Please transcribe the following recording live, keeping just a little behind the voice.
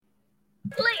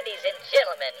Ladies and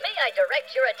gentlemen, may I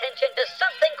direct your attention to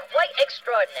something quite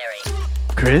extraordinary.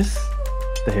 Chris,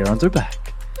 the Herons are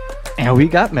back. And we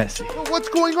got Messi. What's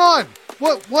going on?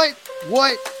 What?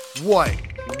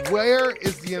 Where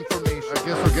is the information? I guess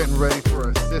we're getting ready for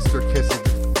a sister kissing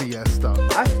fiesta.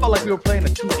 I felt like we were playing a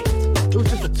 2-8. It was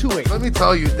just a 2-8. Let me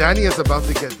tell you, Danny is about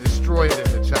to get destroyed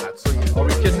in the chat. So Are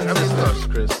we kissing sisters,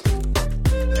 Chris?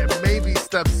 And maybe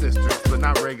stepsisters, but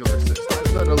not regular sisters.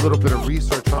 I've done a little bit of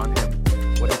research on him.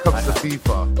 When it comes to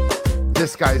FIFA,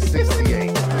 this guy's 68. We're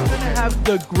going to have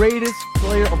the greatest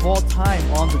player of all time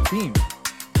on the team.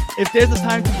 If there's a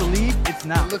time to believe, it's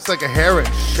now. It looks like a heron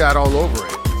shat all over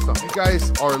it. So you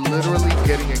guys are literally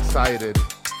getting excited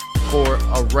for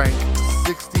a rank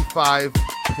 65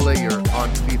 player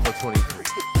on FIFA 23.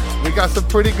 We got some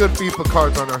pretty good FIFA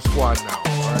cards on our squad now.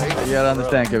 All right. You gotta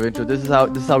understand, Kevin. This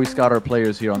is how we scout our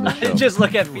players here on the show. Just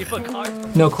look at FIFA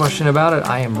cards. No question about it.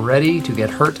 I am ready to get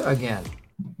hurt again.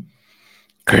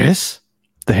 Chris,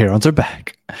 the Herons are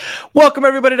back. Welcome,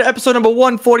 everybody, to episode number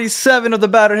 147 of the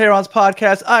Battered Herons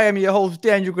podcast. I am your host,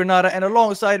 Daniel Granada, and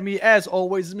alongside me, as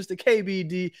always, is Mr.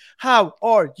 KBD. How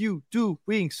are you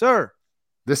doing, sir?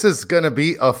 This is going to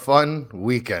be a fun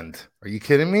weekend. Are you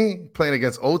kidding me? Playing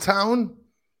against O-Town?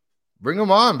 Bring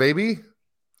them on, baby.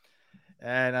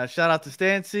 And shout out to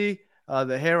Stancy.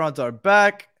 The Herons are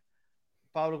back.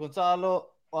 Pablo Gonzalo.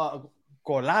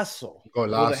 Golazo.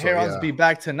 Will the Herons be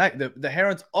back tonight? The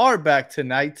Herons are back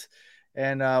tonight,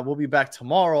 and we'll be back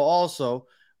tomorrow also.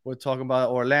 We're talking about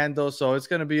Orlando, so it's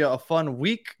going to be a fun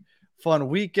week, fun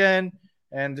weekend,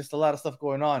 and just a lot of stuff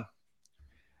going on.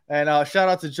 And shout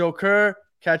out to Joe Kerr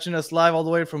catching us live all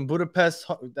the way from Budapest.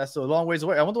 That's a long ways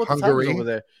away. I wonder what the time is over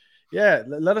there. Yeah,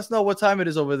 let us know what time it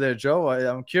is over there, Joe.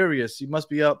 I'm curious. You must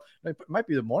be up. It might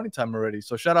be the morning time already.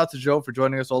 So shout out to Joe for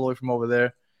joining us all the way from over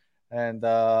there. And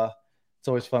it's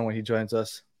always fun when he joins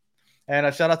us.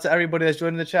 And shout out to everybody that's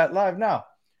joining the chat live now.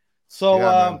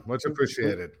 So much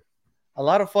appreciated. A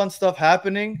lot of fun stuff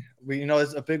happening.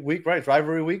 It's a big week, right? It's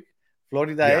rivalry week.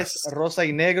 Florida es rosa y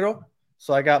negro.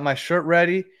 So I got my shirt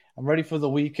ready. I'm ready for the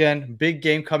weekend. Big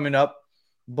game coming up.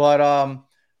 But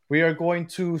we are going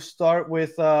to start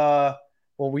with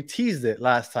we teased it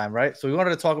last time, right? So we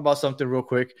wanted to talk about something real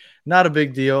quick. Not a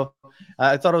big deal.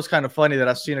 I thought it was kind of funny that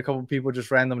I've seen a couple people just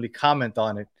randomly comment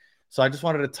on it. So I just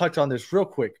wanted to touch on this real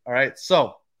quick. All right.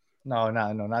 So no,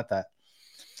 not that.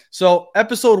 So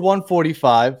episode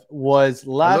 145 was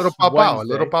last Wednesday. A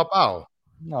little pao.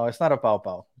 No, it's not a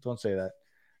pao. Don't say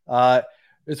that.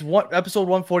 It's episode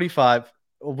 145.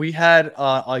 We had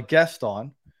a guest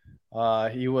on.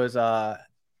 He was oh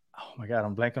my God,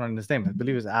 I'm blanking on his name. I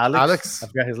believe it's Alex. I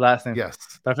forgot his last name. Yes.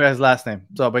 I forgot his last name.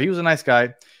 But he was a nice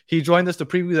guy. He joined us to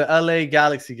preview the LA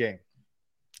Galaxy game.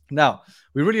 Now,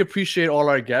 we really appreciate all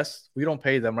our guests. We don't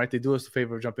pay them, right? They do us the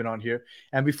favor of jumping on here.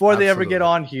 And before they ever get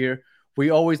on here, we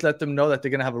always let them know that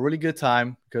they're going to have a really good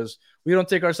time because we don't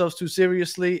take ourselves too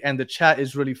seriously and the chat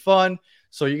is really fun.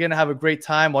 So you're going to have a great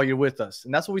time while you're with us.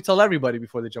 And that's what we tell everybody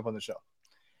before they jump on the show.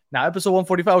 Now, episode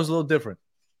 145 was a little different,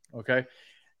 okay?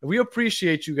 We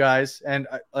appreciate you guys. And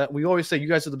we always say you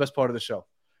guys are the best part of the show.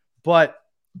 But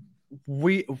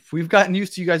we've gotten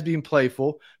used to you guys being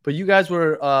playful. But you guys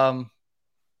were...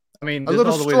 a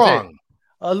little strong,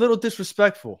 a little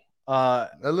disrespectful, a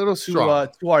little strong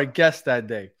to our guest that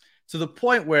day, to the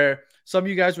point where some of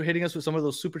you guys were hitting us with some of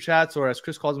those super chats, or as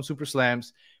Chris calls them, super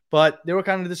slams, but they were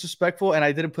kind of disrespectful, and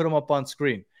I didn't put them up on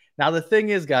screen. Now, the thing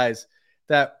is, guys,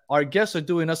 that our guests are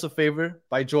doing us a favor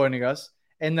by joining us,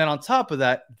 and then on top of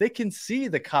that, they can see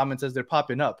the comments as they're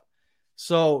popping up.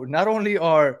 So not only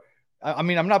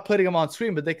I'm not putting them on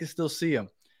screen, but they can still see them.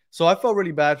 So I felt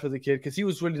really bad for the kid because he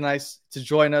was really nice to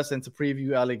join us and to preview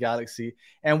LA Galaxy.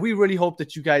 And we really hope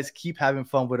that you guys keep having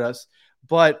fun with us.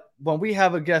 But when we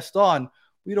have a guest on,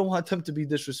 we don't want them to be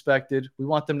disrespected. We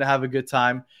want them to have a good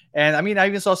time. And I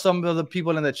even saw some of the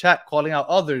people in the chat calling out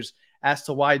others as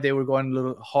to why they were going a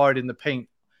little hard in the paint.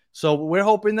 So we're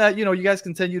hoping that, you guys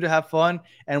continue to have fun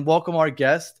and welcome our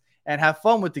guest and have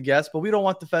fun with the guests, but we don't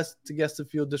want the guests to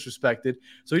feel disrespected.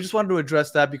 So we just wanted to address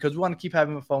that because we want to keep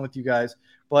having fun with you guys.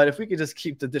 But if we could just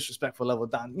keep the disrespectful level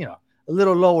down, a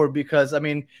little lower, because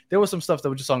there was some stuff that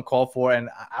was just uncalled for, and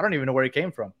I don't even know where it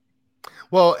came from.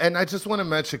 Well, and I just want to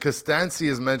mention, because Stancy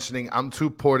is mentioning I'm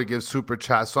too poor to give super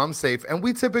chats, so I'm safe. And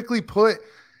we typically put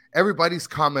everybody's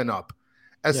comment up,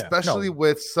 especially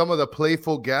with some of the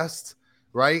playful guests,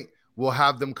 right? We'll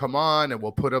have them come on and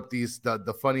we'll put up the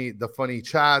funny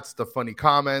chats, the funny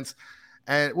comments,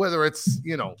 and whether it's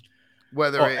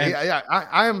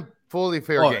I am fully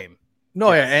fair game.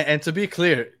 No, yeah, and to be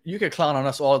clear, you can clown on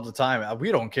us all the time.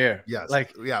 We don't care. Yes,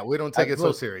 like we don't take it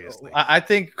so seriously. I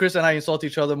think Chris and I insult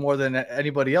each other more than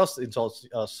anybody else insults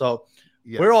us. So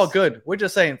we're all good. We're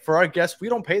just saying for our guests, we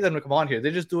don't pay them to come on here.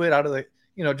 They just do it out of the,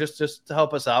 just to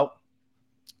help us out.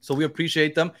 So we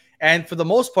appreciate them. And for the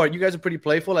most part, you guys are pretty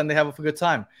playful and they have a good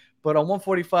time. But on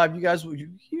 145, you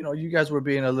guys were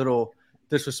being a little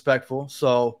disrespectful.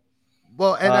 So,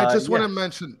 well, and I just want to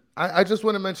mention. I just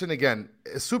want to mention again,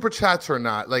 super chats or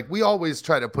not, like we always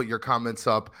try to put your comments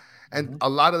up, and a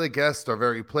lot of the guests are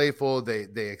very playful.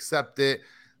 They accept it.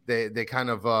 They kind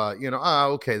of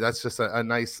okay, that's just a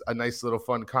nice little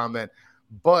fun comment.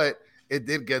 But it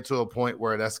did get to a point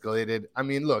where it escalated. I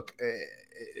mean, look,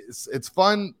 it's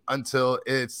fun until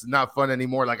it's not fun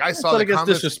anymore. Like I saw the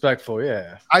comments, disrespectful.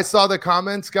 Yeah, I saw the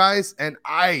comments, guys, and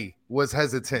I was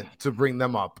hesitant to bring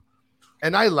them up.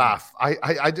 And I laugh.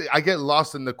 I get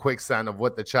lost in the quicksand of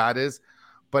what the chat is,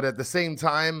 but at the same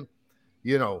time,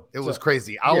 it was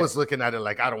crazy. I was looking at it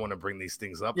like I don't want to bring these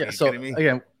things up. Yeah. Are you So kidding me?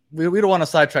 again, we don't want to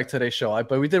sidetrack today's show,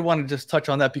 but we did want to just touch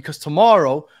on that because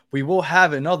tomorrow we will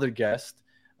have another guest.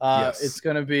 It's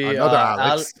going to be another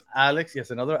Alex. Alex,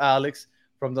 yes, another Alex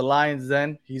from the Lions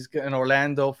Den. He's an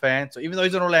Orlando fan. So even though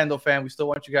he's an Orlando fan, we still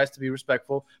want you guys to be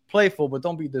respectful, playful, but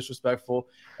don't be disrespectful.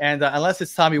 And unless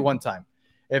it's Tommy one time.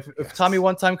 If Tommy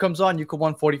one time comes on, you can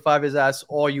 145 his ass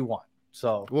all you want.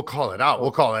 So we'll call it out.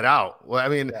 Well, I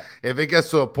mean, if it gets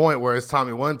to a point where it's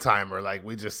Tommy one time, or like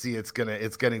we just see it's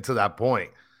getting to that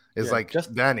point, it's like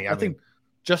Danny. I think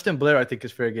Justin Blair, I think,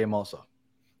 is fair game also.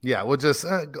 Yeah, we'll just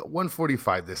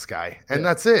 145 this guy, and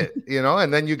that's it,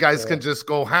 and then you guys can just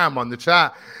go ham on the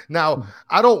chat. Now,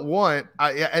 I don't want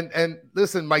and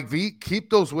listen, Mike V, keep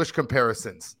those wish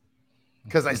comparisons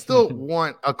because I still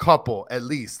want a couple at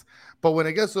least. But when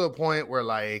it gets to a point where,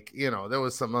 like, there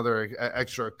was some other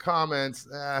extra comments,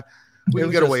 we can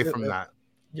get away from that.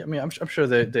 Yeah, I mean, I'm sure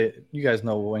that you guys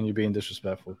know when you're being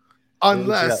disrespectful.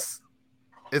 Unless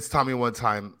it's Tommy one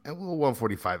time, and we'll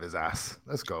 145 his ass.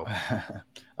 Let's go.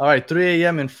 All right, 3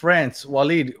 a.m. in France.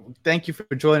 Waleed, thank you for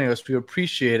joining us. We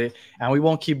appreciate it. And we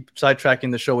won't keep sidetracking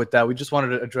the show with that. We just wanted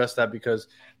to address that because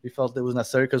we felt it was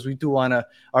necessary because we do want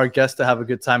our guests to have a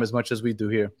good time as much as we do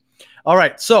here. All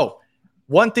right, so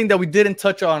one thing that we didn't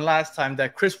touch on last time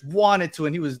that Chris wanted to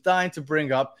and he was dying to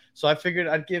bring up, so I figured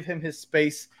I'd give him his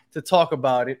space to talk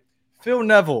about it. Phil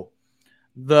Neville,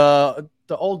 the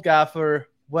old gaffer,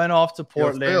 went off to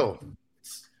Portland,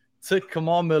 took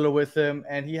Kamal Miller with him,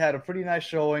 and he had a pretty nice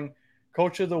showing.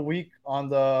 Coach of the week on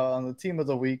the team of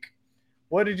the week.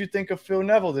 What did you think of Phil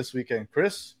Neville this weekend,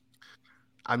 Chris?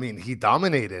 I mean, he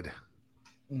dominated.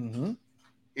 Mm-hmm.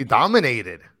 He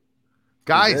dominated.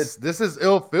 Guys, this is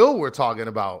ill Phil we're talking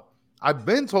about. I've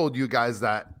been told you guys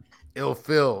that ill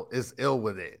Phil is ill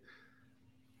with it.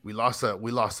 We lost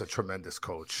a tremendous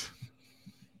coach.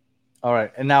 All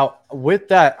right. And now with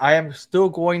that, I am still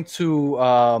going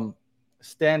to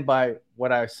stand by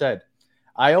what I said.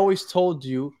 I always told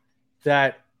you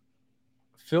that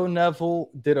Phil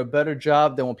Neville did a better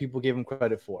job than what people gave him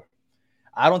credit for.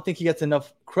 I don't think he gets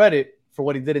enough credit for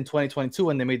what he did in 2022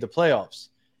 when they made the playoffs.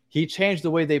 He changed the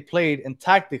way they played and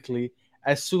tactically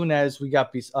as soon as we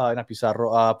got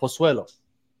Pozuelo,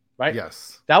 right?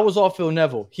 Yes. That was all Phil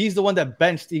Neville. He's the one that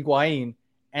benched Higuain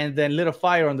and then lit a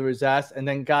fire under his ass and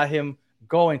then got him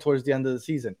going towards the end of the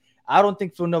season. I don't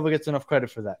think Phil Neville gets enough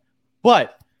credit for that.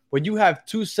 But when you have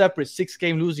two separate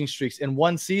 6-game losing streaks in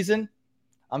one season,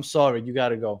 I'm sorry, you got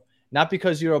to go. Not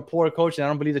because you're a poor coach and I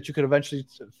don't believe that you could eventually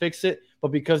fix it, but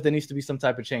because there needs to be some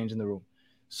type of change in the room.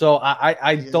 So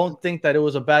I don't think that it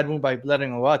was a bad move by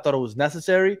letting him go. I thought it was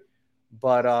necessary,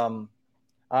 but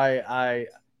I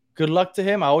good luck to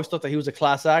him. I always thought that he was a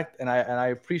class act, and I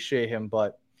appreciate him,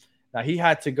 but now he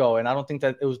had to go, and I don't think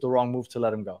that it was the wrong move to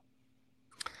let him go.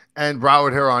 And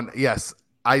Battered Heron, yes,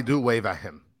 I do wave at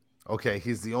him. Okay,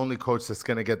 he's the only coach that's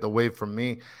going to get the wave from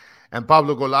me. And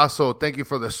Pablo Golazo, thank you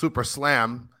for the super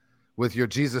slam with your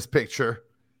Jesus picture.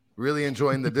 Really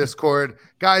enjoying the Discord.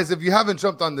 Guys, if you haven't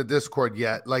jumped on the Discord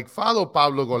yet, like follow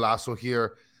Pablo Golazo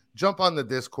here. Jump on the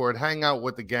Discord, hang out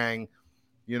with the gang.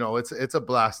 It's a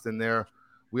blast in there.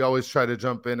 We always try to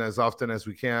jump in as often as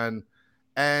we can.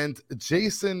 And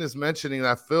Jason is mentioning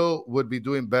that Phil would be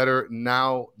doing better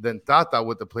now than Tata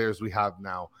with the players we have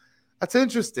now. That's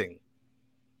interesting.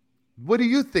 What do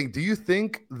you think? Do you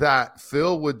think that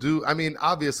Phil would do? I mean,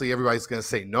 obviously everybody's going to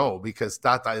say no because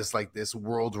Tata is like this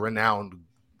world-renowned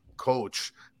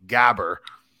coach, Gabber.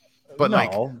 But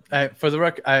no, for the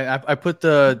record, I put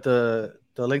the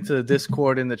link to the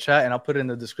Discord in the chat, and I'll put it in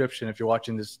the description if you're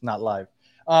watching this not live.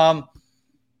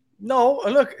 No,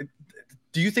 look,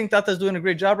 do you think Tata's doing a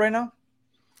great job right now?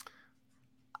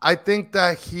 I think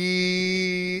that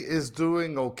he is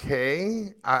doing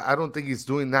okay. I don't think he's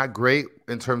doing that great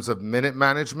in terms of minute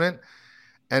management.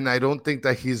 And I don't think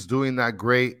that he's doing that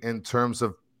great in terms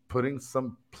of putting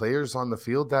some players on the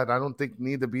field that I don't think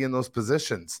need to be in those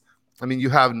positions. I mean, you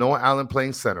have Noah Allen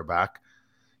playing center back.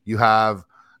 You have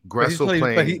Gressel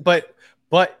playing. But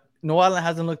Noah Allen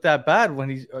hasn't looked that bad when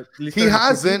he's he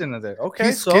hasn't. Okay,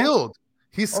 he's skilled.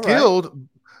 He's skilled. Right.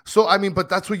 So, I mean, but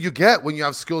that's what you get when you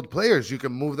have skilled players. You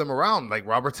can move them around like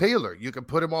Robert Taylor. You can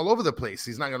put him all over the place.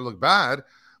 He's not going to look bad,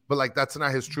 but like that's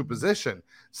not his true position.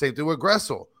 Same thing with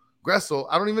Gressel. Gressel,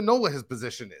 I don't even know what his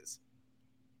position is.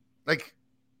 Like,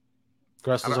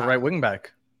 Gressel's a right wing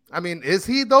back. I mean, is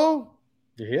he though?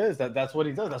 He is. That's what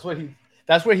he does.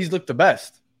 That's where he's looked the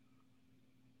best.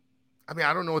 I mean,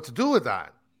 I don't know what to do with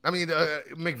that. I mean,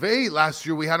 McVay last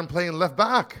year we had him playing left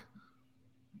back.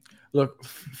 Look,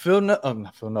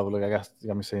 not Phil Neville. Look, you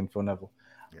got me saying Phil Neville.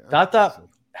 Yeah, Tata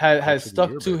has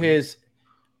stuck to his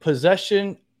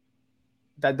possession.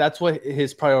 That's what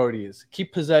his priority is.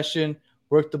 Keep possession,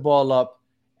 work the ball up,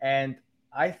 and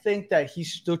I think that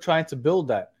he's still trying to build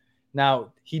that.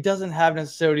 Now, he doesn't have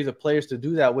necessarily the players to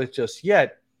do that with just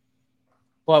yet,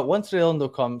 but once Redondo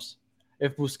comes,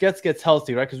 if Busquets gets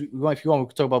healthy, right? Because if you want, we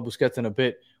can talk about Busquets in a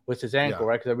bit with his ankle,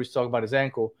 right? Because everybody's talking about his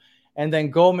ankle. And then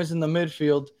Gomez in the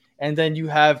midfield, and then you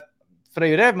have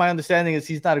Freire. My understanding is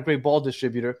he's not a great ball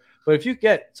distributor, but if you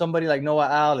get somebody like Noah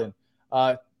Allen,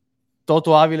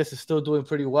 Toto Aviles is still doing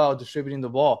pretty well distributing the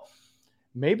ball.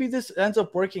 Maybe this ends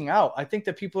up working out. I think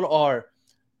that people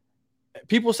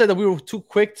said that we were too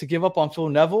quick to give up on Phil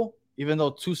Neville, even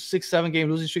though 2 6-7 game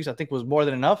losing streaks I think was more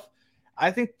than enough. I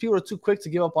think people are too quick to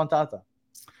give up on Tata.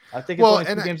 I think it's only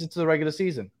 2 games into the regular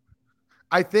season.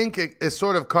 I think it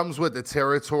sort of comes with the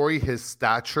territory, his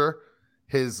stature,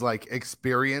 his like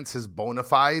experience, his bona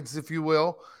fides, if you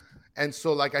will. And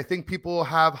so like I think people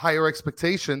have higher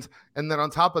expectations. And then on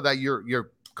top of that,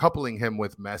 you're coupling him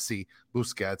with Messi,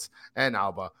 Busquets, and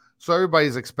Alba. So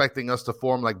everybody's expecting us to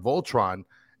form like Voltron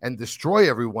and destroy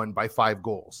everyone by 5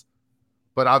 goals.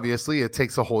 But obviously it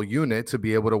takes a whole unit to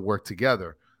be able to work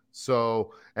together.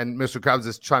 So, and Mr. Krabs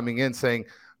is chiming in saying,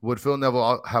 would Phil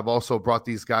Neville have also brought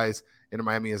these guys into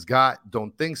Miami as got?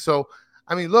 Don't think so.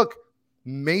 I mean, look,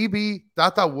 maybe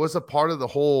Tata was a part of the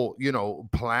whole,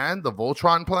 plan, the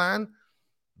Voltron plan,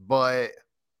 but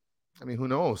I mean, who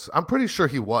knows? I'm pretty sure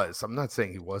he was. I'm not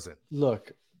saying he wasn't.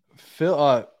 Look,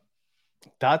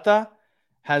 Tata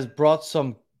has brought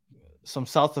some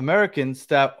South Americans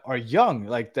that are young,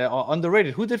 like that are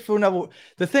underrated. Who did Phil Neville?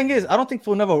 The thing is, I don't think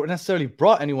Phil Neville necessarily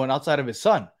brought anyone outside of his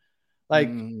son. Like,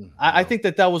 I think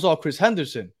that was all Chris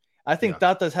Henderson. I think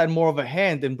Tata's had more of a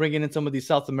hand in bringing in some of these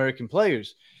South American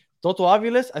players. Toto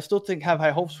Aviles, I still think have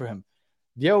high hopes for him.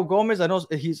 Diego Gomez, I know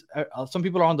he's some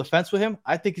people are on the fence with him.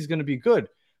 I think he's going to be good.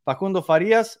 Facundo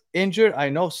Farias, injured, I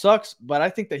know sucks, but I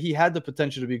think that he had the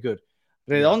potential to be good.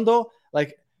 Redondo,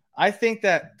 I think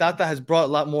that Tata has brought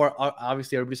a lot more,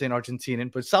 obviously everybody's saying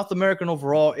Argentinian, but South American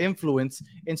overall influence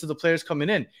into the players coming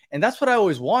in. And that's what I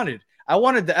always wanted. I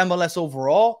wanted the MLS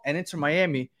overall and Inter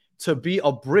Miami to be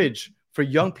a bridge for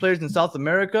young players in South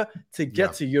America to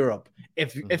get to Europe.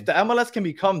 If the MLS can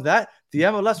become that, the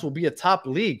MLS will be a top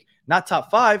league, not top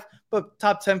 5, but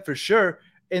top 10 for sure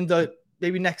in the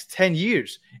maybe next 10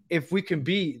 years, if we can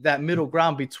be that middle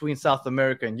ground between South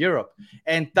America and Europe.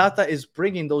 And Tata is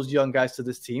bringing those young guys to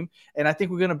this team, and I think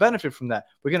we're going to benefit from that.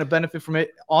 We're going to benefit from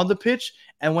it on the pitch,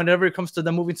 and whenever it comes to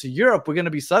them moving to Europe, we're going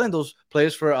to be selling those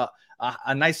players for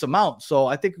a nice amount. So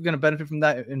I think we're going to benefit from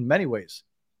that in many ways.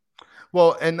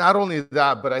 Well, and not only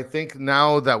that, but I think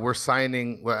now that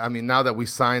we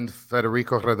signed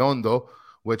Federico Redondo,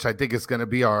 which I think is going to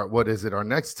be our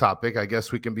next topic. I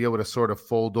guess we can be able to sort of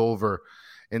fold over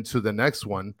into the next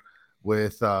one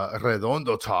with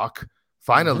Redondo talk.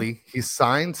 Finally, he's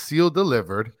signed, sealed,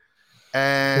 delivered.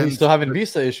 And he's still having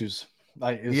visa issues.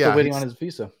 He's still waiting on his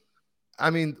visa.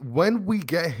 I mean, when we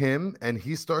get him and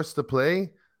he starts to play,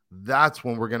 that's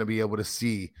when we're going to be able to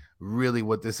see really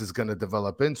what this is going to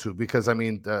develop into. Because, I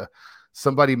mean,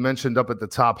 somebody mentioned up at the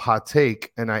top hot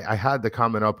take, and I had the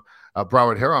comment up.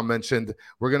 Battered Herons mentioned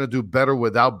we're going to do better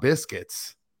without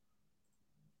biscuits.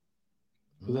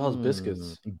 Who the hell's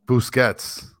biscuits?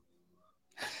 Busquets.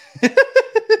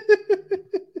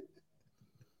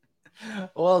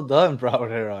 Well done,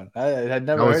 Battered Herons. I had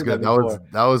never heard that before.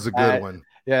 That was a good one.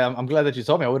 Yeah, I'm glad that you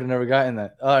told me. I would have never gotten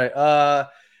that. All right.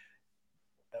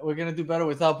 We're going to do better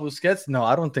without Busquets? No,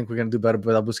 I don't think we're going to do better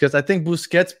without Busquets. I think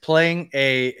Busquets playing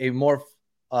a more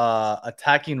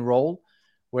attacking role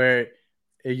where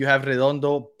you have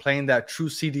Redondo playing that true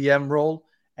CDM role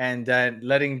and then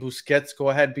letting Busquets go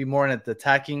ahead, be more in the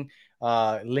attacking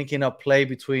linking up play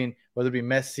between whether it be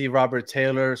Messi, Robert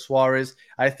Taylor, Suarez.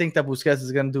 I think that Busquets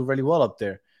is going to do really well up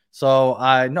there. So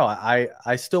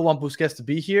I still want Busquets to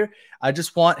be here. I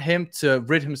just want him to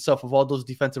rid himself of all those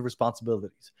defensive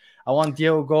responsibilities. I want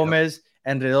Diego Gomez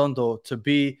and Redondo to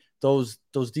be those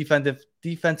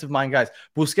defensive mind guys.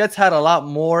 Busquets had a lot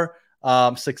more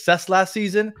success last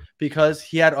season because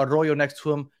he had Arroyo next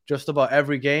to him just about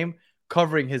every game,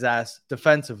 covering his ass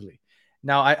defensively.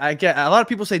 Now, I get a lot of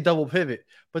people say double pivot,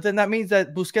 but then that means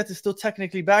that Busquets is still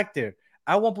technically back there.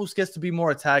 I want Busquets to be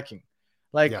more attacking.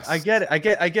 Like, yes. I get it.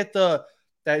 I get that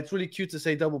it's really cute to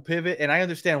say double pivot, and I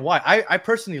understand why. I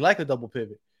personally like a double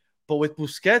pivot, but with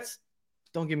Busquets,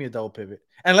 don't give me a double pivot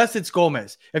unless it's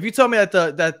Gomez. If you tell me that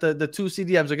the two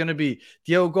CDMs are going to be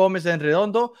Diego Gomez and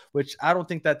Redondo, which I don't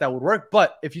think that would work,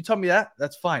 but if you tell me that,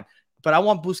 that's fine. But I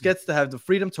want Busquets to have the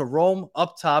freedom to roam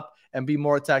up top and be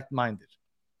more attack minded.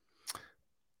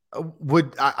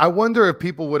 I wonder if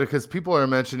people would, because people are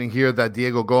mentioning here that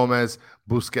Diego Gomez,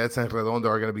 Busquets, and Redondo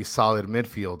are going to be solid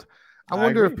midfield. I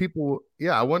wonder if people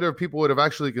would have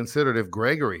actually considered if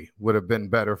Gregory would have been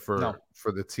better for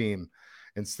the team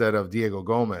instead of Diego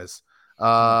Gomez.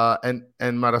 And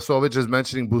Marasovic is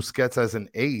mentioning Busquets as an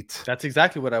 8. That's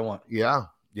exactly what I want. Yeah.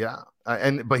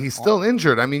 But he's still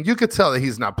injured. I mean, you could tell that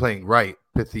he's not playing right,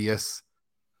 Pythias,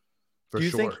 for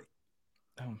sure.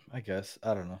 Think, I guess.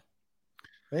 I don't know.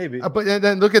 Maybe. But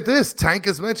then look at this. Tank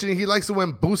is mentioning he likes it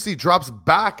when Boosie drops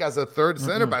back as a third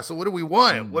center back. So what do we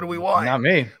want? What do we want? Not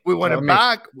me. We want him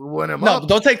back. We want him up. No,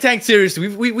 don't take Tank seriously.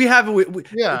 We have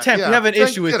an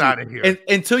issue with you.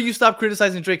 Until you stop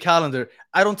criticizing Drake Callender,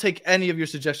 I don't take any of your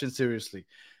suggestions seriously.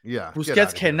 Yeah.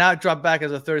 Busquets cannot drop back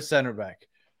as a third center back.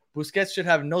 Busquets should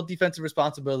have no defensive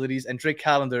responsibilities, and Drake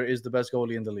Callender is the best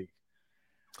goalie in the league.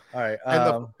 All right.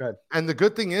 Go ahead. And the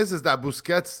good thing is that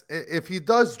Busquets, if he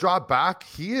does drop back,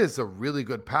 he is a really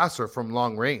good passer from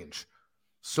long range.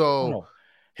 So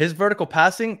his vertical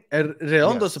passing,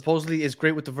 Redondo supposedly is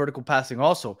great with the vertical passing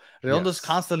also. Redondo's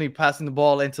constantly passing the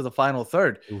ball into the final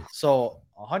third. Oof. So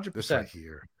 100%.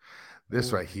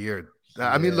 This right here.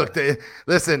 I mean, look,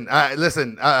 listen.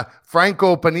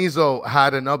 Franco Panizo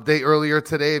had an update earlier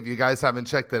today. If you guys haven't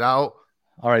checked it out.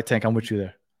 All right, Tank, I'm with you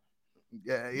there.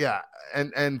 Yeah.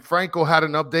 And Franco had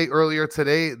an update earlier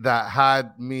today that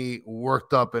had me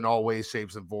worked up in all ways,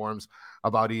 shapes, and forms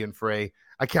about Ian Frey.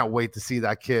 I can't wait to see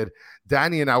that kid.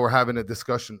 Danny and I were having a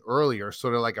discussion earlier,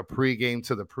 sort of like a pregame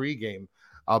to the pregame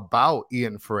about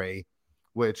Ian Frey,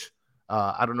 which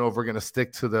I don't know if we're gonna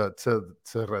stick to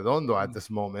Redondo at this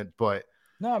moment, but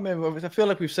no, man, I feel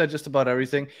like we've said just about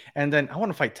everything. And then I want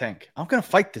to fight Tank. I'm gonna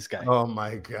fight this guy. Oh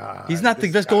my god, he's not the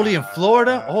best goalie in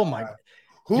Florida. Oh my god.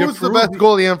 Who's the best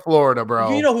goalie in Florida,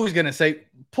 bro? You know who's going to say,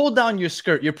 pull down your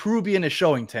skirt. Your Peruvian is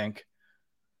showing, Tank.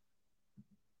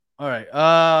 All right.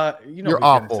 You're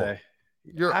awful.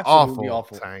 You're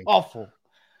awful, Tank. Awful.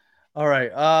 All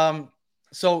right.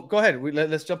 So go ahead.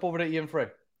 Let's jump over to Ian Frey.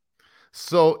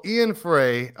 So Ian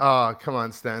Frey, come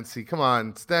on, Stancy. Come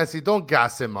on, Stancy. Don't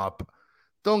gas him up.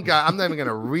 I'm not even going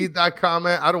to read that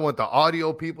comment. I don't want the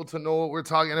audio people to know what we're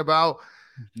talking about.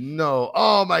 No.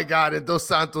 Oh, my God. And Dos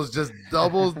Santos just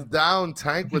doubles down,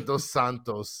 Tank, with Dos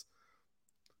Santos.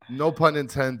 No pun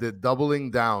intended.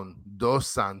 Doubling down. Dos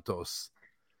Santos.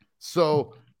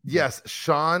 So, yes,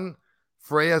 Sean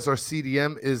Frey as our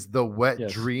CDM is the wet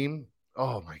dream.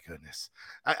 Oh, my goodness.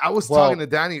 I was talking to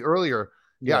Danny earlier.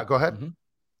 Yeah, go ahead. Mm-hmm.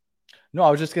 No, I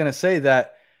was just going to say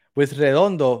that with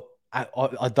Redondo,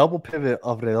 a double pivot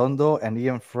of Redondo and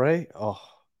Ian Frey,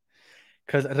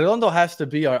 because Redondo has to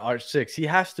be our 6. He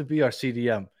has to be our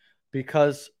CDM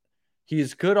because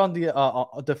he's good on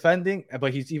the defending,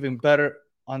 but he's even better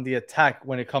on the attack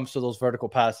when it comes to those vertical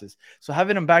passes. So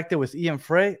having him back there with Ian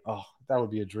Frey, that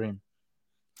would be a dream.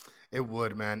 It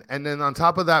would, man. And then on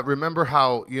top of that, remember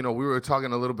how, we were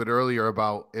talking a little bit earlier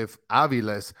about if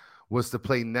Aviles was to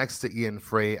play next to Ian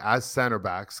Frey as center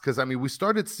backs. Because, I mean, we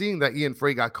started seeing that Ian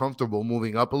Frey got comfortable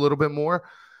moving up a little bit more,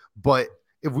 but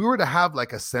if we were to have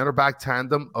like a center back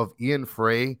tandem of Ian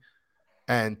Frey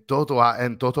and Toto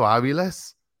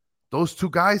Aviles, those two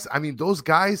guys, I mean, those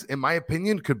guys, in my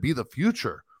opinion, could be the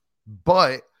future.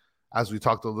 But as we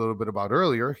talked a little bit about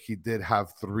earlier, he did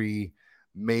have 3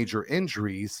 major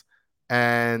injuries.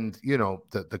 And,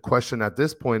 the question at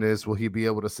this point is, will he be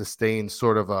able to sustain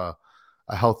sort of a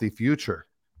healthy future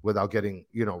without getting,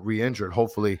 re-injured?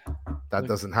 Hopefully that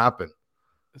doesn't happen.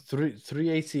 3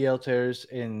 ACL tears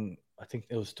in, I think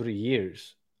it was 3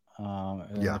 years.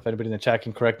 If anybody in the chat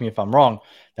can correct me if I'm wrong,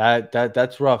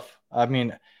 that's rough. I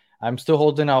mean, I'm still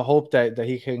holding out hope that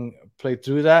he can play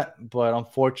through that. But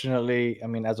unfortunately, I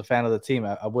mean, as a fan of the team,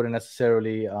 I wouldn't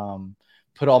necessarily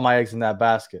put all my eggs in that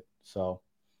basket. So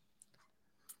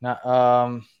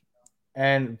now,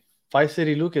 and Vice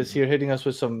City Lucas here hitting us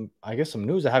with some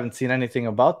news. I haven't seen anything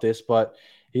about this, but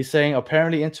he's saying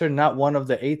apparently Inter not one of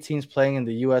the 8 teams playing in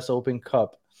the U.S. Open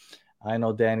Cup. I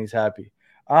know Danny's happy.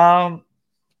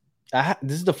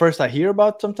 This is the first I hear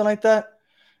about something like that.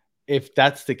 If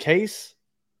that's the case,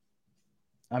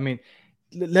 I mean,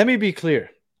 let me be clear.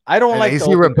 I don't like AC the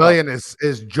Open Rebellion Cup.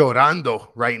 is llorando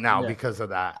right now because of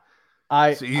that.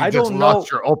 So you just don't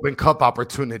lost know. your Open Cup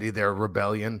opportunity there,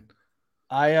 Rebellion.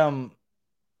 I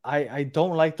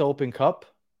don't like the Open Cup,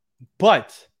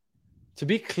 but to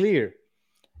be clear,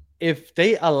 if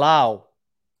they allow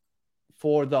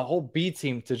for the whole B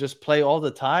team to just play all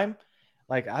the time,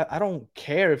 like I don't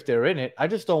care if they're in it. I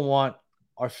just don't want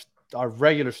our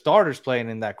regular starters playing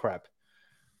in that crap.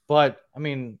 But I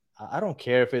mean, I don't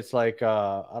care if it's like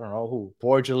I don't know who,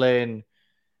 Borgelin.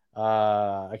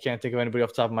 I can't think of anybody off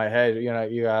the top of my head. You know,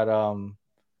 you got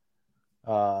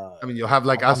I mean, you'll have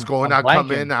like Ascona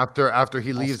come in after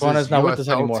he leaves Ascona's his not with us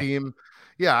USL anymore. team.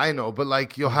 Yeah, I know, but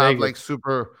like you'll have like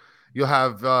you'll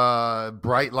have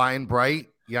Bright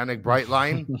Yannick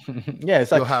Brightline. Yeah,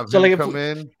 it's you'll like have so. him Like come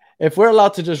in. if we're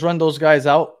allowed to just run those guys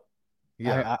out,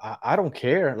 yeah, I don't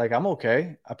care. Like I'm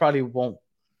okay. I probably won't.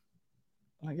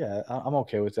 Yeah, I'm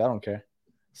okay with it. I don't care.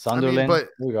 Sunderland, but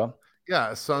here we go.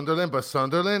 Yeah, Sunderland, but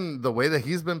Sunderland, the way that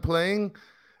he's been playing,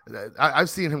 I've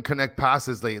seen him connect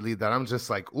passes lately that I'm just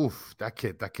like, oof, that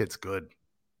kid's good.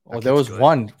 There was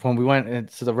one when we went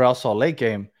into the Real Salt Lake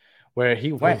game where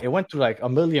he went. It went through like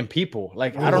 1 million people.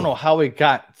 Like I don't know how it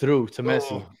got through to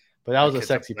Messi, but that was a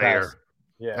sexy pass.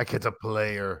 Yeah, that kid's a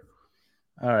player.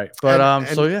 All right, but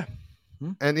so yeah.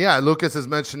 And yeah, Lucas is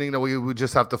mentioning that we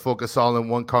just have to focus all in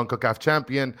one CONCACAF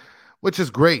champion, which is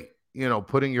great. You know,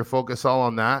 putting your focus all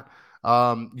on that.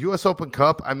 US Open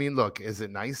Cup, I mean, look, is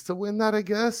it nice to win that? I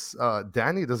guess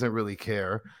Danny doesn't really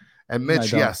care, and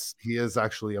Mitch, yes, he is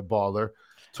actually a baller.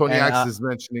 Tony Axe is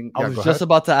mentioning. I was just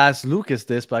about to ask Lucas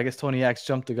this, but I guess Tony Axe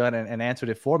jumped the gun and answered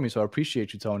it for me, so I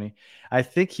appreciate you, Tony. I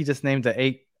think he just named the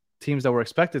 8 teams that were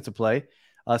expected to play: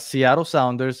 Seattle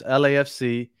Sounders,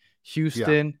 LAFC,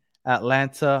 Houston,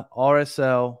 Atlanta,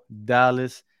 RSL,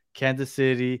 Dallas, Kansas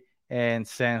City, and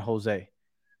San Jose.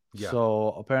 Yeah.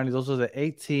 So apparently those are the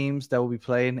 8 teams that will be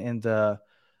playing in the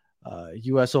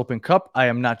U.S. Open Cup. I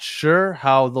am not sure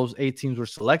how those 8 teams were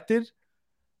selected,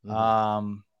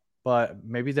 but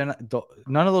maybe they're not.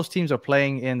 None of those teams are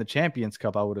playing in the Champions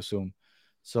Cup, I would assume.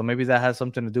 So maybe that has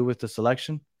something to do with the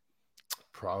selection.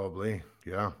 Probably,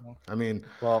 yeah. I mean,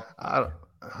 well,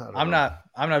 I'm not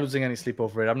losing any sleep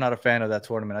over it. I'm not a fan of that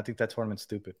tournament. I think that tournament's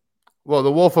stupid. Well,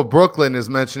 the Wolf of Brooklyn is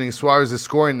mentioning Suarez is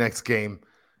scoring next game.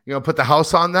 You know, put the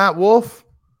house on that, Wolf?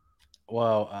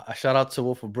 Well, a shout out to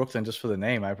Wolf of Brooklyn just for the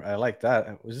name. I like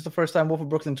that. Was this the first time Wolf of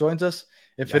Brooklyn joins us?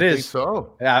 If it is, I think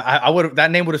so. Yeah, I would have. That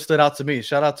name would have stood out to me.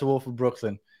 Shout out to Wolf of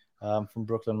Brooklyn. I'm from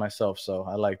Brooklyn myself, so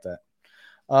I like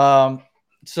that.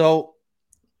 So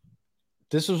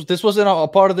this wasn't a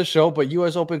part of the show, but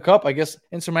U.S. Open Cup. I guess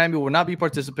Inter Miami will not be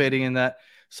participating in that,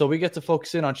 so we get to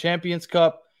focus in on Champions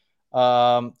Cup,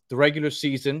 the regular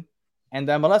season, and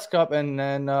the MLS Cup, and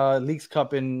then Leagues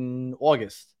Cup in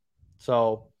August.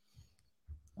 So,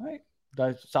 all right,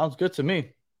 that sounds good to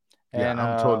me. And,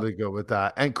 I'm totally good with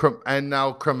that. And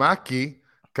now Kremaki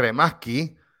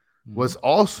was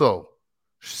also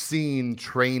seen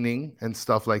training and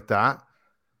stuff like that.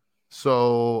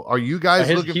 So, are you guys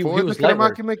looking forward to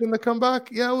Kremaki making the comeback?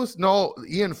 Yeah,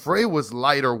 Ian Frey was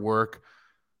lighter work.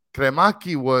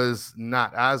 Kremaki was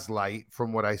not as light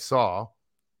from what I saw,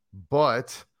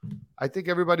 but I think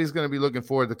everybody's going to be looking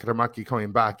forward to Kremaki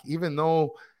coming back, even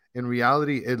though in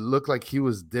reality it looked like he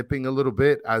was dipping a little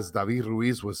bit as David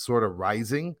Ruiz was sort of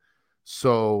rising.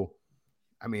 So,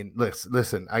 I mean,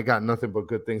 listen, I got nothing but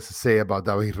good things to say about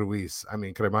David Ruiz. I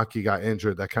mean, Kremaki got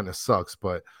injured. That kind of sucks,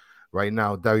 but right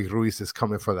now, David Ruiz is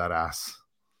coming for that ass.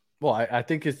 Well, I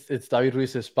think it's David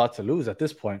Ruiz's spot to lose at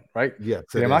this point, right? Yeah.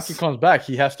 Kremaki comes back,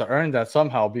 he has to earn that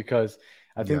somehow because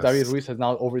I think David Ruiz has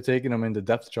now overtaken him in the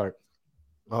depth chart.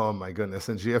 Oh, my goodness.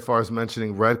 And GFR is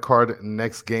mentioning red card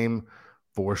next game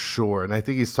for sure. And I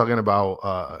think he's talking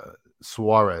about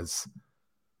Suarez.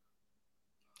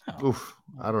 Oof.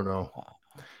 I don't know.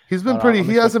 He's been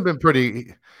he hasn't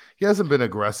been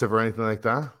aggressive or anything like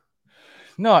that.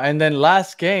 No, and then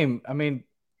last game, I mean,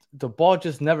 the ball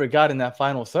just never got in that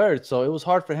final third, so it was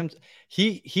hard for him.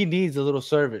 He needs a little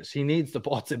service. He needs the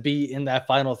ball to be in that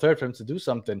final third for him to do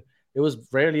something. It was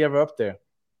rarely ever up there.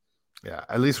 Yeah,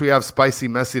 at least we have Spicy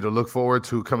Messi to look forward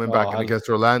to coming back against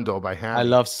Orlando by hand. I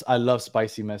love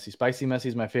Spicy Messi. Spicy Messi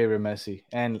is my favorite Messi,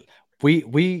 and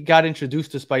we got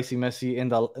introduced to Spicy Messi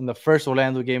in the first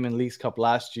Orlando game in Leagues Cup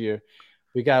last year,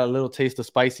 we got a little taste of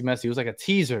spicy Messi. It was like a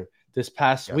teaser this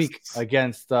past week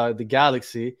against the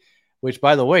Galaxy, which,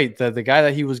 by the way, the guy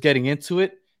that he was getting into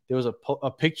it, there was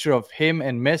a picture of him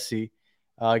and Messi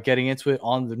getting into it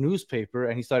on the newspaper,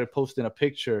 and he started posting a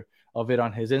picture of it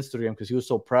on his Instagram because he was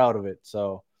so proud of it.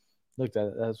 So, look,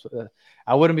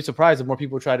 I wouldn't be surprised if more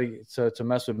people try to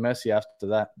mess with Messi after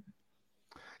that.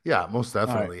 Yeah, most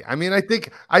definitely. Right. I mean, I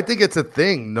think it's a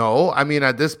thing. No, I mean,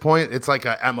 at this point, it's like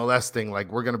a MLS thing.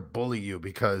 Like, we're gonna bully you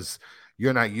because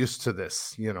you're not used to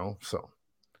this, So,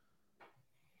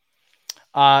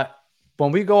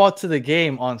 when we go out to the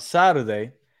game on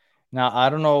Saturday, now I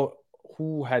don't know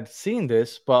who had seen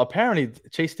this, but apparently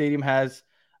Chase Stadium has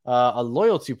a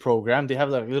loyalty program. They have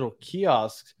like little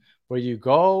kiosks where you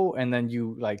go and then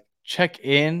you like check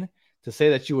in to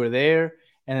say that you were there.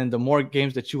 And then the more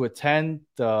games that you attend,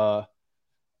 the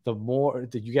more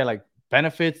that you get like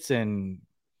benefits and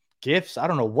gifts. I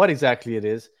don't know what exactly it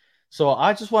is. So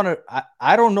I just want to,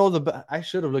 I don't know I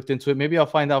should have looked into it. Maybe I'll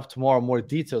find out tomorrow more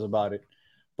details about it.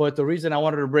 But the reason I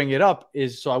wanted to bring it up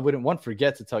is so I wouldn't, one,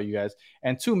 forget to tell you guys.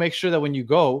 And two, make sure that when you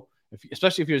go,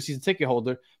 especially if you're a season ticket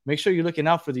holder, make sure you're looking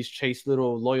out for these Chase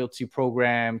little loyalty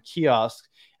program kiosks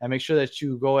and make sure that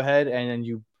you go ahead and then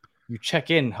you check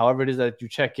in, however it is that you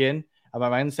check in.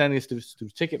 My understanding is through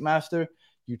Ticketmaster,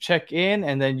 you check in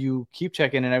and then you keep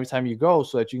checking in every time you go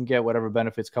so that you can get whatever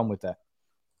benefits come with that.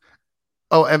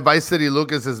 Oh, and Vice City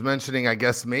Lucas is mentioning, I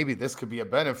guess maybe this could be a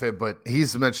benefit, but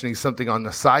he's mentioning something on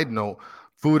the side note.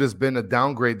 Food has been a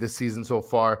downgrade this season so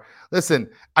far. Listen,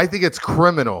 I think it's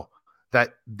criminal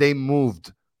that they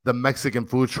moved the Mexican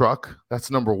food truck.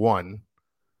 That's number one,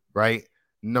 right?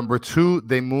 Number two,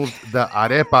 they moved the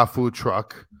arepa food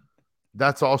truck.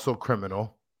 That's also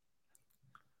criminal.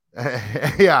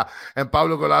 Yeah, and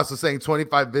Pablo Golazo saying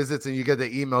 25 visits and you get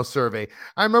the email survey.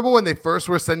 I remember when they first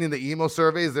were sending the email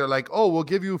surveys, they're like, oh, we'll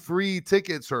give you free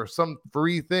tickets or some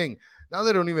free thing. Now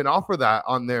they don't even offer that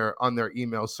on their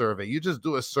email survey. You just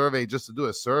do a survey just to do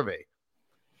a survey.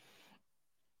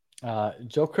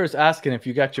 Joker's asking if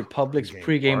you got your Publix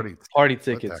pregame party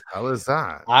tickets. What the hell is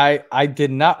that? I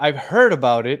did not. I've heard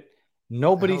about it.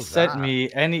 Nobody sent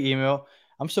me any email.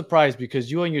 I'm surprised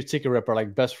because you and your ticket rep are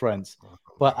like best friends.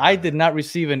 But I did not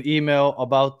receive an email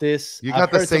about this. You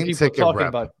got the same ticket rep.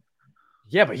 About,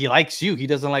 yeah, but he likes you. He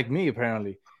doesn't like me,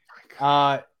 apparently.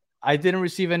 I didn't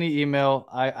receive any email.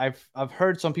 I've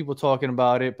heard some people talking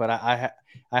about it, but I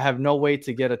have no way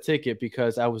to get a ticket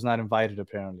because I was not invited,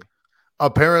 apparently.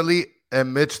 Apparently,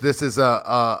 and Mitch, this is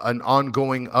an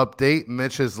ongoing update.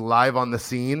 Mitch is live on the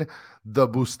scene. The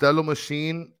Bustelo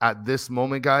machine at this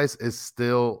moment, guys, is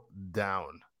still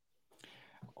down.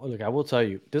 Oh, look, I will tell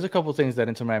you, there's a couple things that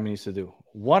Inter Miami needs to do.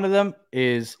 One of them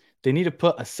is they need to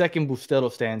put a second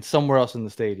Bustelo stand somewhere else in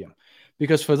the stadium.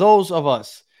 Because for those of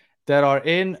us that are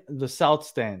in the south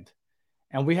stand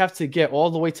and we have to get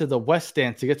all the way to the west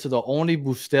stand to get to the only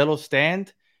Bustelo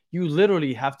stand, you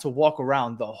literally have to walk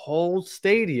around the whole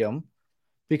stadium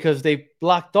because they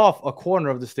blocked off a corner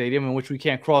of the stadium in which we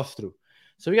can't cross through.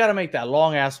 So we got to make that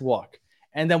long-ass walk.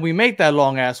 And then we make that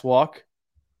long-ass walk,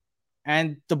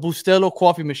 and the Bustelo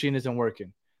coffee machine isn't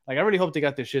working. Like, I really hope they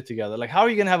got their shit together. Like, how are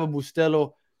you going to have a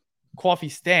Bustelo coffee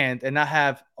stand and not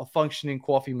have a functioning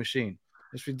coffee machine?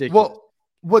 It's ridiculous. Well,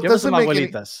 what doesn't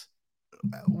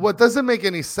make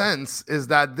any sense is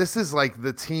that this is like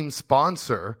the team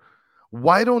sponsor.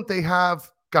 Why don't they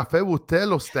have Café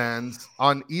Bustelo stands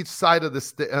on each side of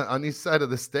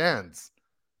the stands?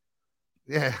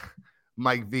 Yeah,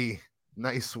 Mike V,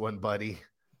 nice one, buddy,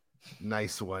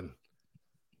 nice one.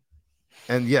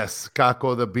 And yes,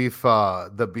 Caco, the beef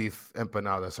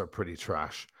empanadas are pretty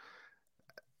trash.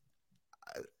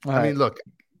 I mean, look,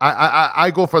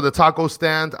 I go for the taco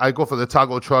stand, I go for the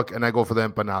taco truck, and I go for the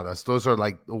empanadas. Those are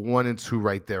like 1 and 2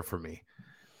 right there for me.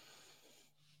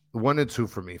 1 and 2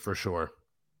 for me for sure.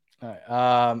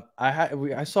 All right.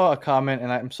 I saw a comment,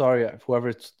 and I'm sorry,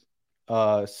 whoever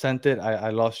sent it, I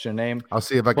lost your name. I'll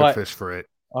see if I can fish for it.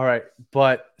 All right,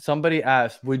 but somebody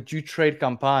asked, would you trade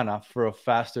Campana for a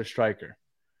faster striker?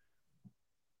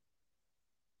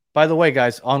 By the way,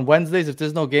 guys, on Wednesdays, if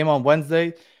there's no game on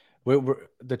Wednesday,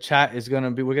 the chat is we're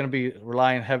gonna be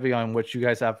relying heavy on what you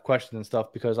guys have questions and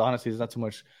stuff, because honestly, there's not too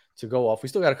much to go off. We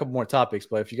still got a couple more topics,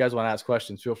 but if you guys want to ask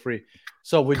questions, feel free.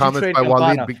 So would you trade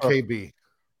Campana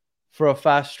for a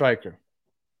fast striker?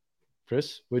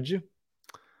 Chris, would you?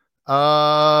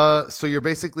 So you're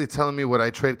basically telling me would I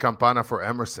trade Campana for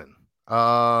Emerson?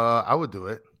 I would do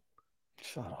it.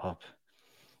 Shut up.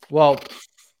 Well,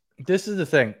 this is the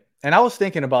thing, and I was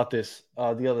thinking about this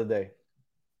the other day.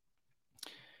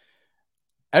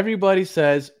 Everybody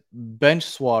says bench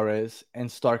Suarez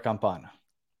and start Campana.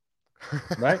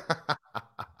 right?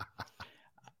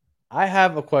 I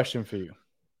have a question for you.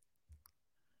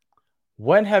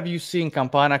 When have you seen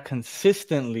Campana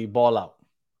consistently ball out?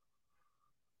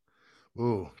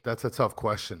 Ooh, that's a tough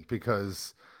question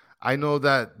because I know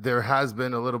that there has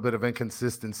been a little bit of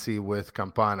inconsistency with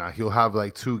Campana. He'll have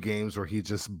like 2 games where he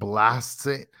just blasts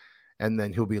it and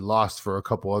then he'll be lost for a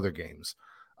couple other games.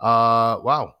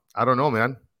 Wow. I don't know,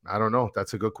 man. I don't know.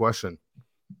 That's a good question.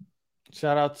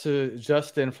 Shout out to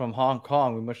Justin from Hong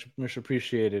Kong. We much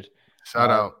appreciated. Shout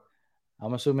out.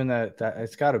 I'm assuming that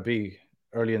it's got to be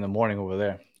early in the morning over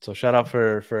there. So shout out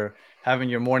for having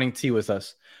your morning tea with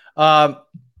us.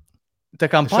 The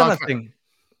Campana thing.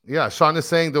 Yeah, Sean is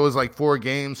saying there was like 4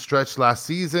 games stretched last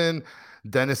season.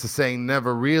 Dennis is saying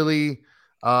never really.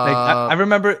 I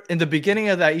remember in the beginning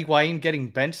of that Higuain getting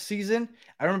bench season,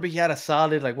 I remember he had a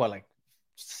solid like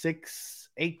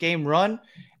 6-8 game run,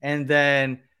 and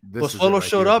then Pozuelo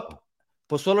showed up.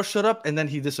 Pozuelo showed up, and then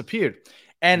he disappeared.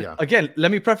 And again,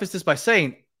 let me preface this by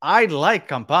saying I like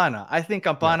Campana. I think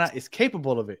Campana is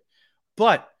capable of it.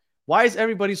 But why is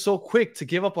everybody so quick to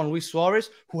give up on Luis Suarez,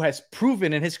 who has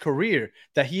proven in his career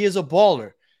that he is a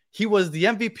baller? He was the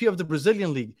MVP of the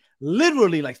Brazilian League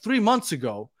literally like 3 months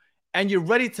ago, and you're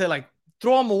ready to like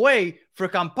throw him away for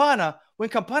Campana when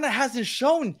Campana hasn't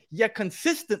shown yet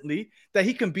consistently that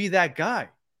he can be that guy.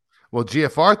 Well,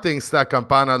 GFR thinks that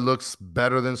Campana looks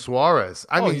better than Suarez.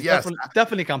 I mean, yes.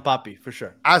 Definitely Campapi, for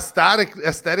sure.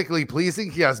 Aesthetically pleasing.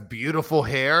 He has beautiful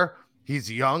hair. He's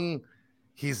young.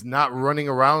 He's not running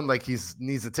around like he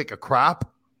needs to take a crap.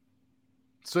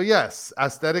 So, yes,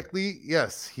 aesthetically,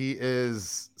 yes, he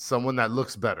is someone that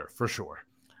looks better, for sure.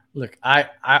 Look,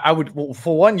 I would,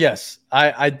 for one, yes.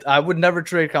 I would never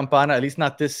trade Campana, at least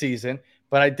not this season.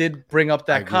 But I did bring up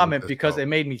that comment because it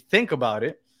made me think about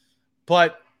it.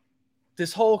 But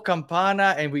this whole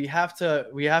Campana and we have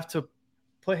to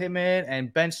put him in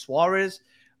and bench Suarez.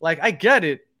 Like, I get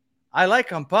it. I like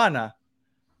Campana,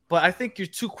 but I think you're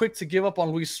too quick to give up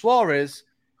on Luis Suarez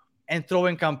and throw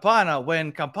in Campana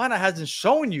when Campana hasn't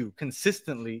shown you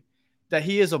consistently that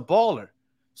he is a baller.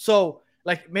 So,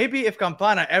 like, maybe if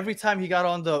Campana, every time he got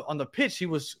on the pitch, he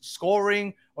was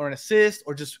scoring or an assist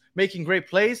or just making great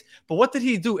plays. But what did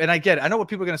he do? And I get it. I know what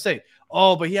people are going to say.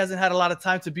 Oh, but he hasn't had a lot of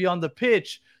time to be on the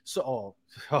pitch. So,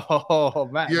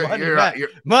 Matt,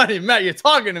 Matt, you're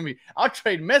talking to me. I'll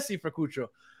trade Messi for Cucho.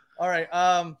 All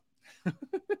right.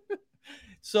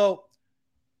 So,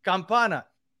 Campana,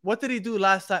 what did he do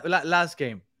last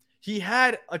game? He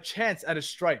had a chance at a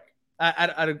strike,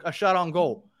 at a shot on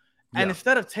goal. And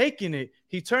instead of taking it,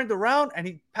 he turned around and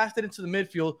he passed it into the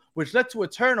midfield, which led to a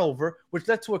turnover, which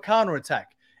led to a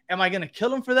counterattack. Am I going to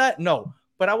kill him for that? No.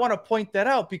 But I want to point that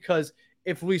out because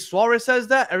if Luis Suarez says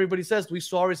that, everybody says Luis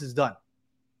Suarez is done.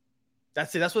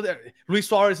 That's it. That's what Luis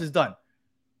Suarez is done.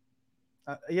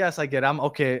 Yes, I get it. I'm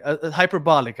okay.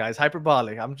 Hyperbolic, guys.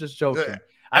 Hyperbolic. I'm just joking.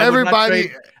 I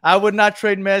would not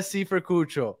trade Messi for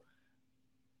Cucho.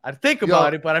 I'd think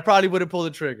about it, but I probably wouldn't pull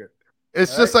the trigger.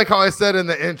 It's just like how I said in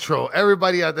the intro.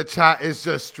 Everybody at the chat is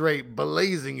just straight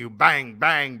blazing you. Bang,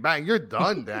 bang, bang. You're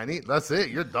done, Danny. That's it.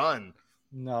 You're done.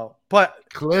 No, but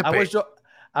Clip it.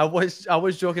 I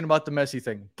was joking about the Messi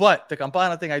thing, but the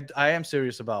Campana thing I am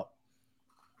serious about.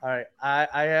 All right,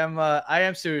 I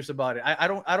am serious about it. I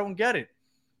don't get it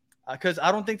because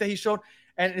I don't think that he showed,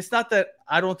 and it's not that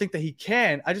I don't think that he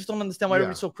can. I just don't understand why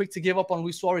everybody's so quick to give up on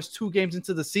Luis Suarez 2 games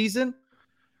into the season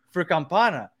for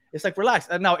Campana. It's like, relax.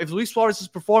 And now, if Luis Suarez is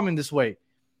performing this way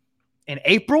in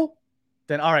April,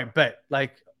 then all right, bet.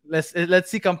 Like, let's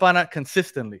see Campana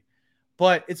consistently.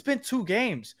 But it's been 2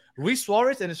 games. Luis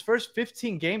Suarez in his first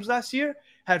 15 games last year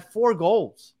had 4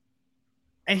 goals.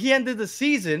 And he ended the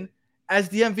season as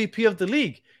the MVP of the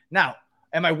league. Now,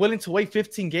 am I willing to wait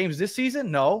 15 games this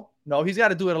season? No, he's got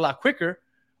to do it a lot quicker.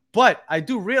 But I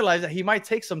do realize that he might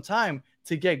take some time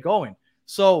to get going.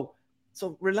 So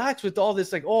relax with all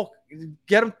this, like, oh,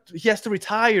 get him. He has to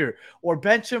retire or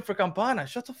bench him for Campana.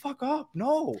 Shut the fuck up.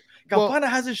 No, Campana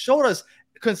hasn't showed us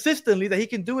consistently that he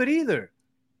can do it either.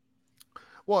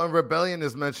 Well, and Rebellion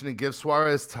is mentioning give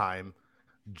Suarez time.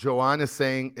 Joanne is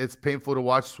saying it's painful to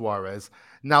watch Suarez.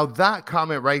 Now that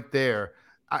comment right there,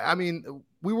 I mean,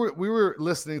 we were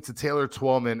listening to Taylor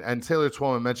Twellman, and Taylor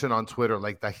Twellman mentioned on Twitter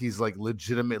like that he's like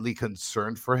legitimately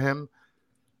concerned for him.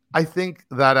 I think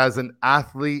that as an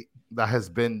athlete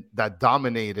that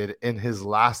dominated in his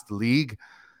last league,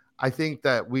 I think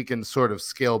that we can sort of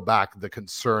scale back the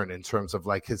concern in terms of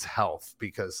like his health,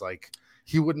 because like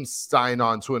he wouldn't sign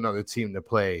on to another team to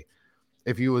play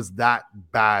if he was that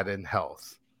bad in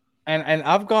health. And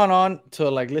I've gone on to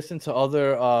like listen to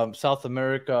other South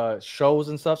American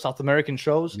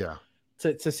shows.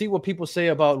 to see what people say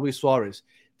about Luis Suarez.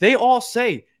 They all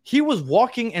say he was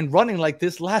walking and running like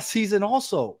this last season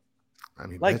also. I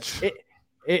mean, like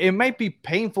it might be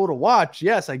painful to watch.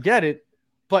 Yes, I get it.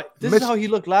 But this is how he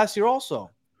looked last year also.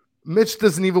 Mitch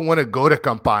doesn't even want to go to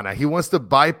Campana. He wants to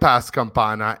bypass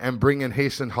Campana and bring in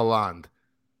Haitian Holland.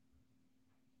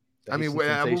 I mean,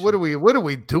 what are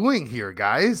we doing here,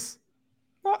 guys?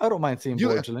 I don't mind seeing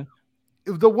Borgelin.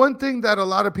 The one thing that a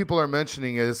lot of people are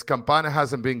mentioning is Campana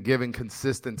hasn't been given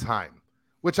consistent time,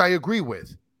 which I agree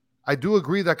with. I do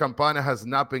agree that Campana has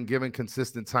not been given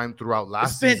consistent time throughout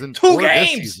last season. It's been 2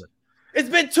 games. It's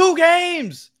been 2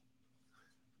 games.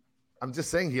 I'm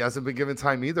just saying he hasn't been given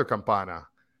time either, Campana.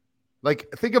 Like,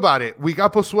 think about it. We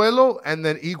got Pozuelo, and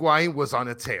then Higuain was on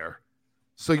a tear.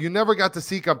 So you never got to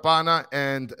see Campana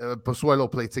and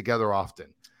Pozuelo play together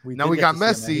often. Now we got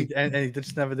Messi. And he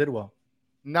just never did well.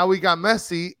 Now we got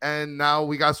Messi, and now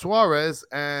we got Suarez,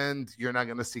 and you're not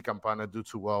going to see Campana do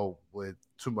too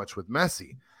much with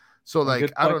Messi. So,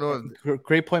 like, I don't know.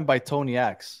 Great point by Tony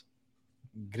Axe.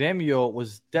 Gremio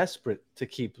was desperate to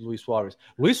keep Luis Suarez.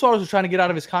 Luis Suarez was trying to get out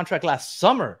of his contract last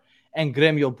summer, and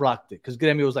Gremio blocked it because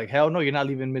Gremio was like, hell no, you're not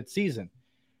leaving mid-season.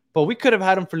 But we could have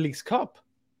had him for Leagues Cup.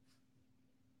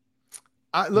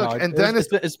 Dennis,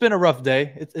 it's been a rough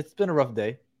day. It's been a rough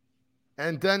day.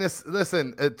 And Dennis,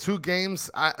 listen, 2 games.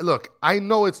 I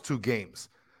know it's 2 games.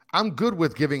 I'm good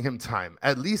with giving him time,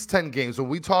 at least 10 games. When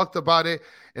we talked about it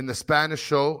in the Spanish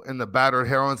show, in the Battered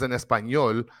Herons in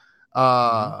Espanol,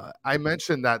 I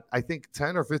mentioned that I think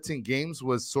 10 or 15 games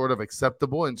was sort of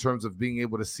acceptable in terms of being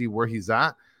able to see where he's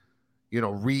at,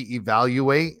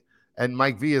 reevaluate. And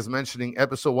Mike V is mentioning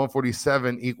episode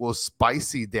 147 equals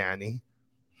spicy Danny.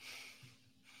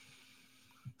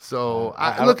 So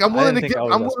I'm willing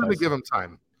to give him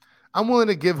time. I'm willing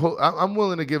to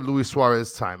give Luis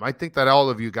Suarez time. I think that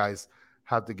all of you guys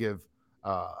have to give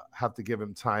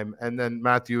him time. And then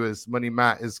Matt is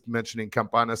mentioning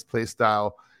Campana's play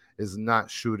style is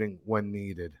not shooting when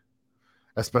needed,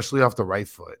 especially off the right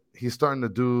foot. He's starting to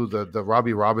do the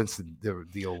Robbie Robinson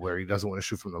deal where he doesn't want to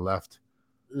shoot from the left.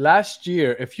 Last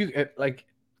year, if you like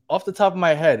off the top of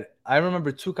my head, I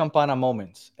remember 2 Campana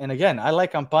moments. And again, I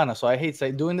like Campana, so I hate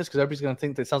doing this because everybody's going to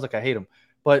think that it sounds like I hate him.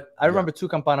 But I remember 2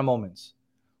 Campana moments.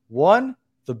 One,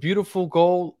 the beautiful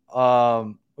goal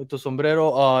with the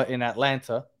sombrero in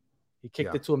Atlanta. He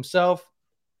kicked it to himself.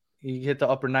 He hit the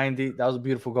upper 90. That was a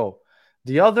beautiful goal.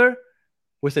 The other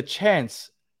was a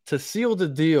chance to seal the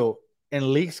deal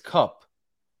in Leagues Cup.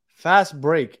 Fast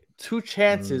break. 2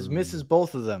 chances, misses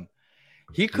both of them.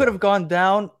 He could have gone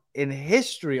down in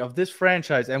history of this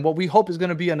franchise and what we hope is going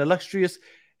to be an illustrious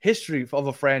history of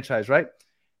a franchise, right?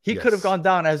 He could have gone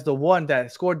down as the one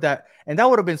that scored that, and that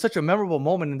would have been such a memorable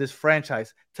moment in this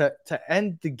franchise to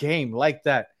end the game like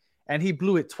that, and he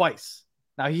blew it twice.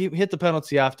 Now, he hit the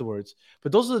penalty afterwards,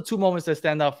 but those are the 2 moments that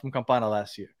stand out from Campana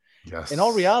last year. Yes. In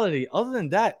all reality, other than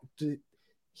that,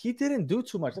 he didn't do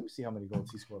too much. Let me see how many goals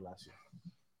he scored last year.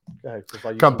 Go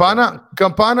ahead.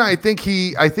 Campana, I think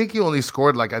he only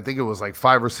scored I think it was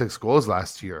 5 or 6 goals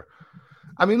last year.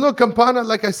 I mean, look, Campana,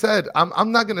 like I said,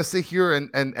 I'm not gonna sit here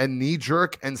and knee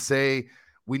jerk and say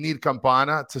we need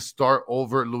Campana to start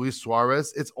over Luis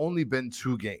Suarez. It's only been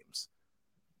 2 games.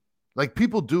 Like,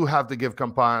 people do have to give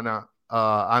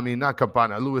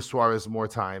Luis Suarez more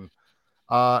time.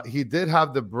 He did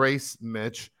have the brace,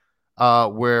 Mitch,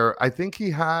 where I think he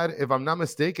had, if I'm not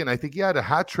mistaken, I think he had a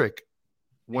hat trick.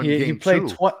 He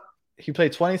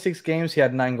played 26 games. He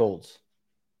had 9 goals.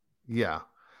 Yeah.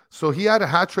 So he had a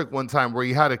hat trick one time where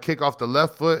he had a kick off the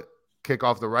left foot, kick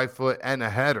off the right foot, and a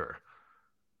header.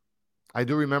 I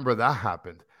do remember that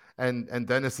happened. And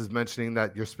Dennis is mentioning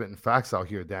that you're spitting facts out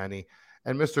here, Danny.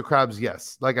 And Mr. Krabs,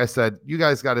 yes, like I said, you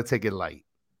guys got to take it light.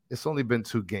 It's only been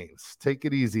 2 games. Take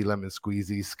it easy, lemon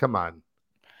squeezies. Come on.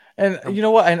 And you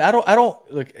know what? And I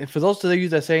don't look, for those of you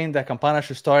that are saying that Campana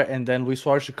should start and then Luis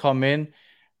Suarez should come in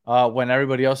when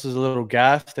everybody else is a little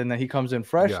gassed and then he comes in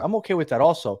fresh. I'm okay with that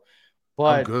also.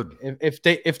 But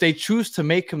if they choose to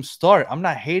make him start, I'm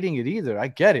not hating it either. I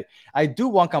get it. I do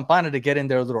want Campana to get in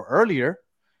there a little earlier.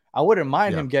 I wouldn't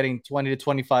mind him getting 20 to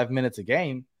 25 minutes a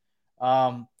game.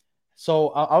 So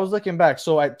I was looking back.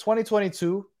 So at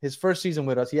 2022, his first season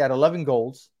with us, he had 11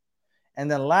 goals.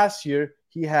 And then last year,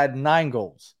 he had 9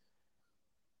 goals.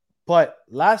 But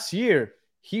last year,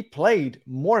 he played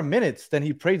more minutes than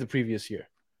he played the previous year.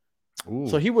 Ooh.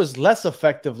 So he was less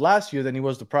effective last year than he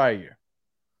was the prior year.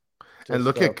 And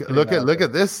look at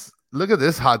this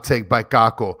hot take by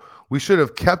Kako. We should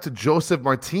have kept Joseph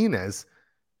Martinez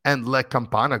and let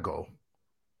Campana go.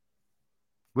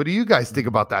 What do you guys think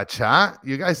about that, chat?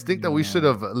 You guys think that we should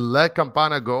have let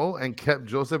Campana go and kept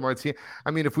Joseph Martinez?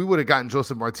 I mean, if we would have gotten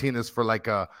Joseph Martinez for like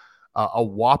a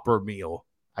Whopper meal,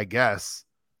 I guess,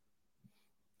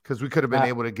 because we could have been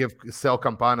able to sell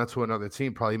Campana to another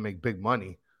team, probably make big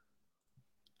money.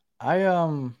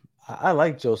 I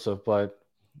like Joseph, but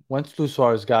once Luis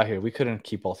Suarez got here, we couldn't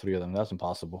keep all three of them. That's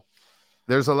impossible.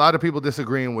 There's a lot of people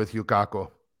disagreeing with you, Kako.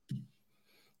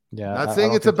 Yeah, not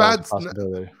saying it's a bad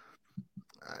possibility.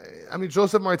 I mean,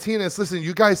 Joseph Martinez, listen,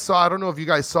 you guys saw, I don't know if you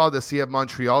guys saw the CF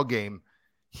Montreal game.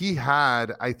 He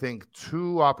had, I think,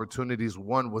 2 opportunities.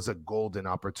 One was a golden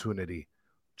opportunity,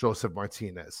 Joseph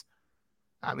Martinez.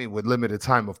 I mean, with limited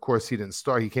time, of course, he didn't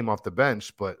start. He came off the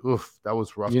bench, but oof, that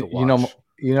was rough to watch.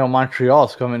 You know,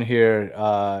 Montreal's coming here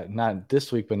not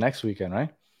this week, but next weekend, right?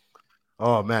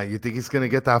 Oh, man, you think he's going to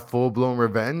get that full-blown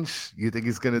revenge? You think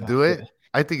he's going to do it?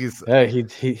 I think he's... Yeah, he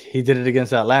did it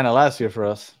against Atlanta last year for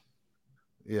us.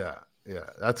 Yeah,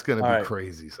 that's going to be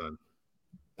crazy, son.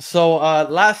 So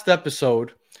last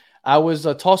episode, I was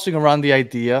tossing around the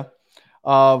idea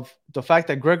of the fact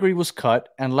that Gregory was cut,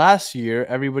 and last year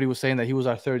everybody was saying that he was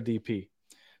our third DP.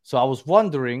 So I was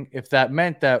wondering if that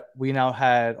meant that we now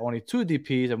had only 2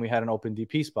 DPs and we had an open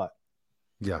DP spot.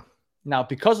 Yeah. Now,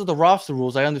 because of the roster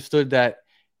rules, I understood that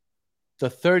the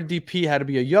third DP had to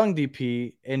be a young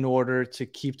DP in order to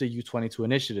keep the U22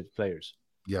 initiative players.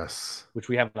 Yes. Which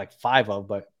we have like 5 of,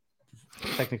 but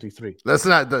technically 3. That's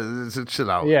not chill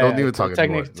out. Yeah, don't even talk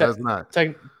anymore. That's not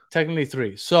technically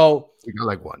 3. So we got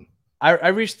like 1. I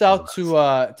reached out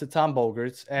to Tom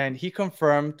Bogerts, and he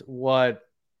confirmed what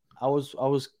I was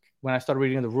when I started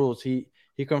reading the rules. He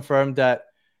confirmed that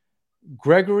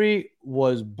Gregory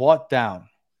was bought down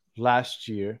last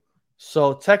year,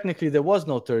 so technically there was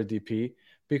no third DP,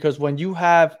 because when you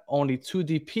have only 2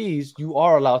 DPs, you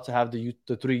are allowed to have the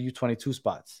 3 U22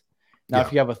 spots. Now,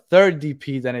 if you have a third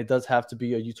DP, then it does have to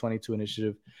be a U22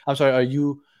 initiative. I'm sorry, a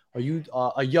young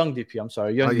DP? I'm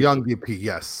sorry, a young DP,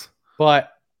 yes.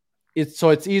 But it's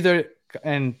either,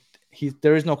 and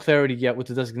there is no clarity yet with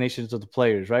the designations of the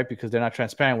players, right? Because they're not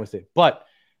transparent with it. But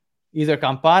either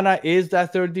Campana is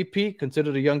that third DP,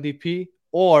 considered a young DP,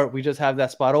 or we just have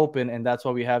that spot open, and that's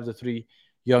why we have the 3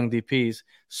 young DPs.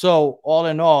 So all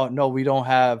in all, no, we don't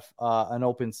have an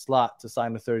open slot to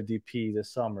sign a third DP this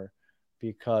summer,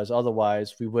 because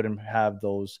otherwise we wouldn't have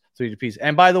those 3 DPs.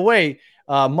 And by the way,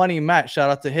 Money Matt, shout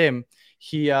out to him.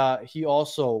 He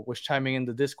also was chiming in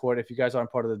the Discord. If you guys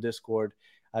aren't part of the Discord,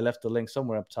 I left the link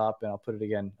somewhere up top, and I'll put it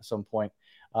again at some point.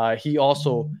 He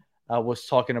also was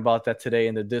talking about that today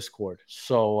in the Discord.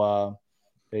 So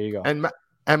there you go.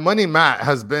 And Money Matt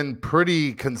has been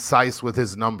pretty concise with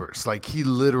his numbers. Like, he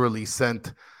literally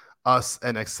sent us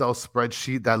an Excel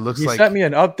spreadsheet that looks like... He sent me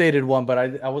an updated one, but I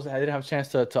didn't have a chance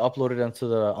to upload it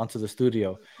onto the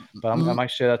studio. But I might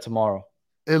share that tomorrow.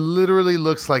 It literally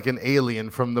looks like an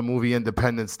alien from the movie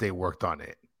Independence Day worked on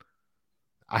it.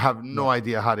 I have no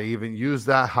idea how to even use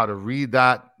that, how to read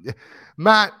that.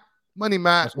 Money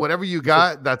Matt, whatever you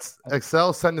got, that's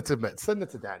Excel, send it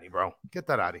to Danny, bro. Get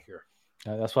that out of here.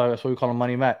 That's why we call him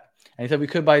Money Matt. And he said we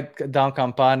could buy down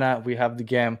Campana. We have the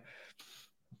GAM.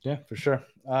 Yeah, for sure.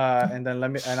 And then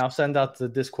I'll send out the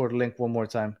Discord link one more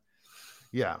time.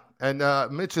 Yeah. And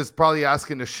Mitch is probably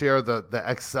asking to share the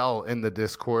Excel in the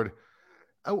Discord.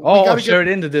 Share it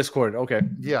in the Discord. Okay.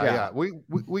 Yeah.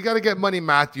 We got to get Money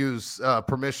Matthews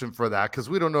permission for that,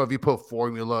 because we don't know if he put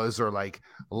formulas or like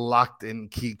locked in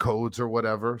key codes or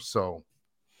whatever. So,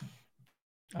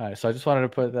 all right. So I just wanted to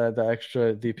put the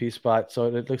extra DP spot. So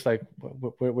it looks like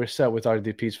we're set with our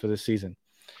DPs for this season.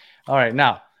 All right.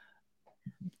 Now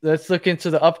let's look into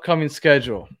the upcoming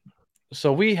schedule.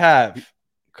 So we have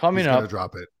coming up.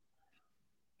 Drop it.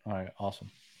 All right. Awesome.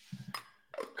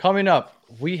 Coming up,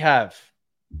 we have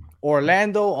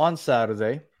Orlando on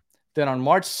Saturday. Then on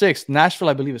March 6th, Nashville,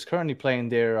 I believe, is currently playing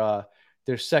their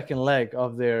second leg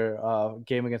of their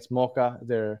game against Mocha.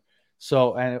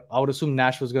 And I would assume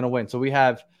Nashville's going to win. So we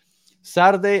have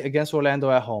Saturday against Orlando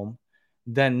at home.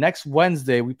 Then next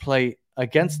Wednesday, we play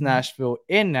against Nashville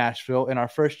in our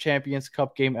first Champions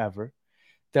Cup game ever.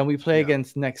 Then we play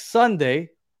against next Sunday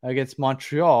against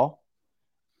Montreal,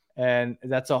 and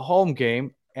that's a home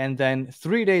game. And then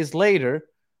 3 days later,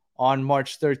 on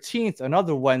March 13th,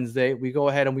 another Wednesday, we go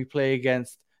ahead and we play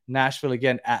against Nashville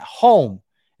again at home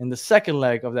in the second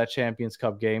leg of that Champions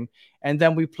Cup game. And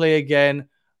then we play again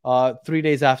 3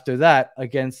 days after that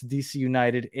against DC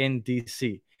United in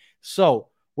DC. So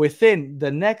within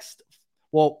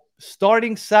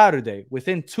starting Saturday,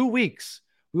 within 2 weeks,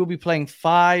 we will be playing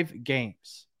 5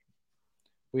 games.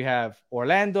 We have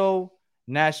Orlando,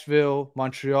 Nashville,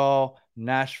 Montreal,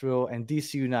 Nashville, and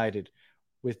DC United.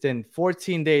 within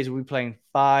 14 days, we'll be playing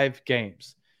 5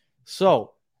 games.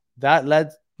 So that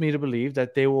led me to believe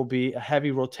that there will be a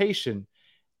heavy rotation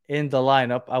in the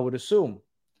lineup, I would assume.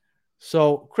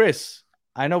 So, Chris,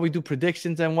 I know we do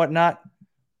predictions and whatnot,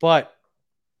 but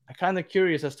I'm kind of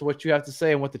curious as to what you have to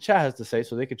say and what the chat has to say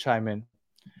so they could chime in.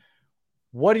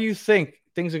 What do you think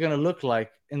things are going to look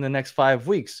like in the next 5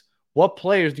 weeks? What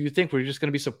players do you think we're just going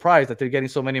to be surprised that they're getting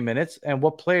so many minutes? And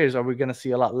what players are we going to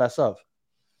see a lot less of?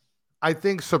 I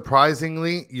think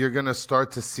surprisingly, you're going to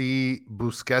start to see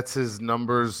Busquets'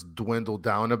 numbers dwindle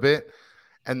down a bit.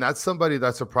 And that's somebody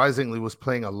that surprisingly was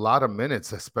playing a lot of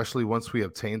minutes, especially once we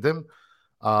obtained him.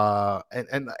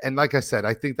 And like I said,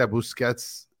 I think that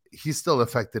Busquets, he's still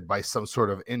affected by some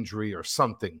sort of injury or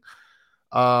something.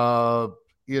 Also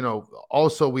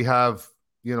we have,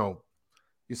 you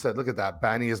said, look at that.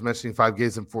 Banny is mentioning 5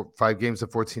 games in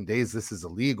 14 days. This is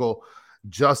illegal.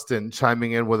 Justin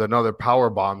chiming in with another power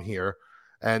bomb here.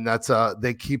 And that's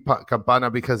they keep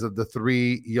Campana because of the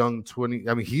 3 young 20.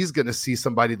 I mean, he's going to see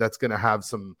somebody that's going to have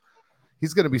some.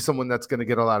 He's going to be someone that's going to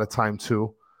get a lot of time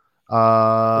too.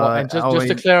 And just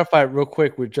to clarify real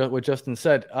quick with what Justin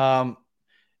said,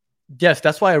 yes,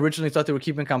 that's why I originally thought they were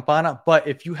keeping Campana. But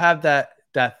if you have that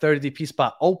 30 DP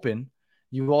spot open,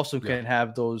 you also can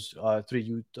have those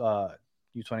 3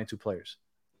 U22 players.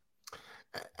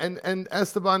 And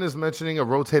Esteban is mentioning a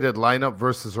rotated lineup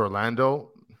versus Orlando.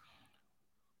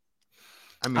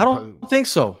 I mean, I don't think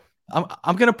so.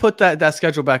 I'm gonna put that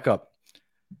schedule back up.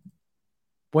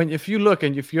 If you look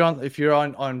and if you're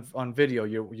on video,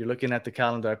 you're looking at the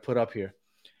calendar I put up here.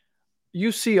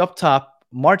 You see up top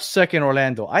March 2nd,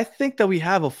 Orlando. I think that we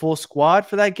have a full squad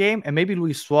for that game, and maybe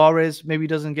Luis Suarez maybe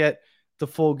doesn't get the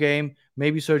full game,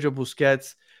 maybe Sergio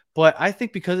Busquets. But I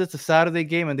think because it's a Saturday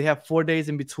game and they have 4 days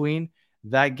in between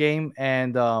that game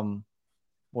and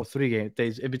 3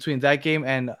 days in between that game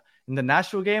and in the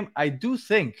Nashville game, I do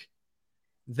think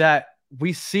that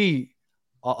we see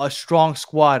a strong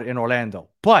squad in Orlando.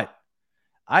 But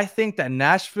I think that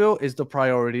Nashville is the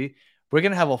priority. We're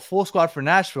going to have a full squad for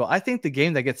Nashville. I think the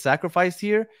game that gets sacrificed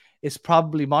here is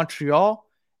probably Montreal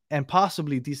and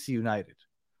possibly DC United.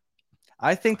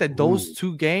 I think that those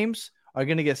 2 games are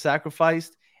going to get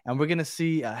sacrificed, and we're going to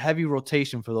see a heavy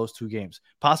rotation for those 2 games,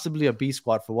 possibly a B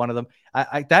squad for one of them.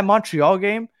 That Montreal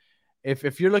game,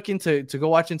 if you're looking to go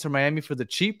watch Inter Miami for the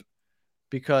cheap,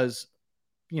 because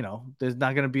there's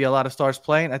not going to be a lot of stars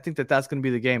playing, I think that's going to be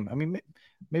the game. I mean,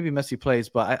 maybe Messi plays,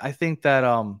 but I think that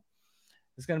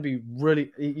it's going to be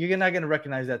really. You're not going to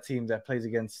recognize that team that plays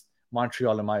against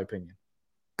Montreal, in my opinion.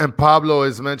 And Pablo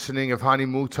is mentioning if Hani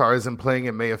Mukhtar isn't playing,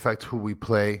 it may affect who we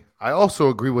play. I also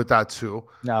agree with that too.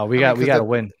 No, we got to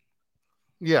win.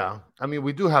 Yeah, I mean,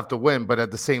 we do have to win, but at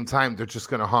the same time, they're just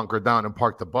going to hunker down and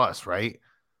park the bus, right?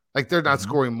 Like they're not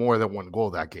scoring more than 1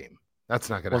 goal that game. That's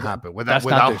not going to happen without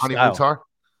Hani Mukhtar.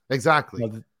 Exactly.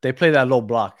 Well, they play that low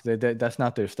block. That's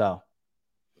not their style.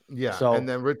 Yeah. So, and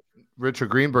then Richard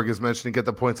Greenberg is mentioning get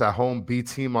the points at home, B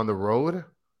team on the road.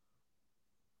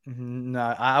 No,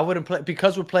 I wouldn't play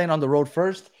because we're playing on the road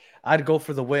first. I'd go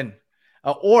for the win,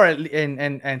 or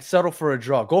and settle for a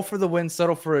draw. Go for the win,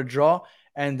 settle for a draw,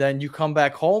 and then you come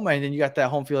back home, and then you got that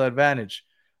home field advantage.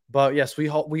 But yes, we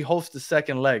host the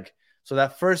second leg, so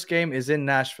that first game is in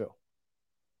Nashville.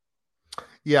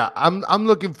 Yeah, I'm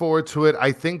looking forward to it.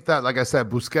 I think that, like I said,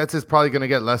 Busquets is probably going to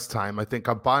get less time. I think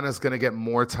Campana is going to get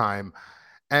more time,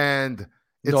 and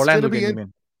it's going to be.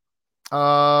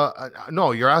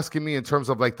 No, you're asking me in terms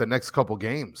of like the next couple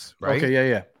games, right?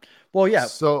 Okay, yeah. Well, yeah.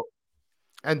 So,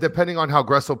 and depending on how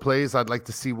Gressel plays, I'd like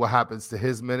to see what happens to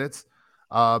his minutes,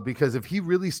 because if he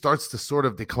really starts to sort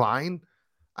of decline,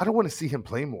 I don't want to see him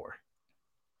play more.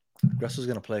 Gressel's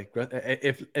going to play.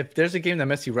 If there's a game that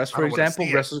Messi rests, for example,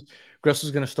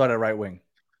 Gressel's going to start at right wing.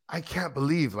 I can't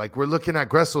believe we're looking at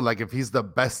Gressel like if he's the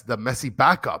Messi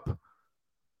backup.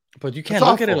 But you can't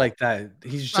look at it like that.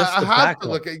 He's just the backup.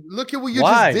 Look at what you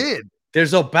just did.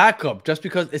 There's a backup just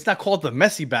because it's not called the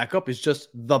Messi backup. It's just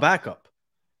the backup.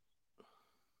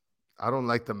 I don't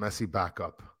like the Messi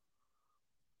backup.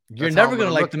 You're never going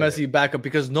to like the Messi backup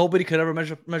because nobody could ever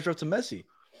measure up to Messi.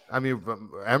 I mean,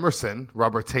 Emerson,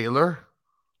 Robert Taylor.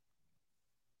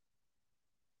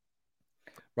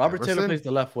 Taylor plays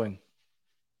the left wing.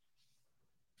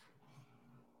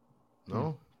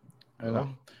 No. I know.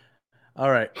 All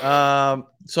right.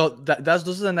 So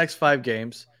those are the next 5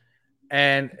 games.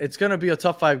 And it's going to be a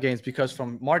tough 5 games because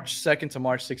from March 2nd to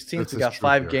March 16th, we got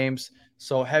 5 games.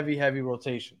 So heavy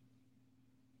rotation.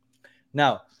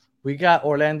 Now, we got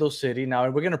Orlando City. Now,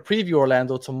 we're going to preview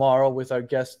Orlando tomorrow with our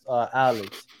guest,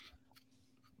 Alex.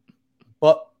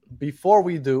 But before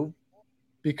we do,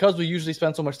 because we usually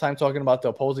spend so much time talking about the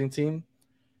opposing team,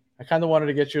 I kind of wanted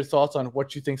to get your thoughts on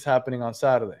what you think's happening on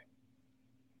Saturday.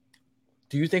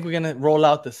 Do you think we're going to roll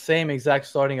out the same exact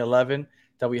starting 11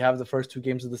 that we have the first 2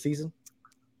 games of the season?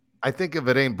 I think if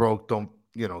it ain't broke, don't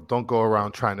go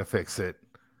around trying to fix it.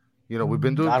 We've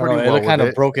been doing pretty well. It looked kind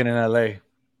of broken in LA.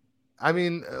 I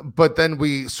mean, but then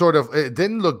it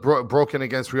didn't look broken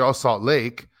against Real Salt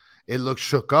Lake. It looked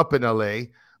shook up in LA,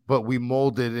 but we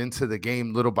molded into the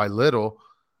game little by little.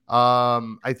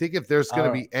 I think if there's going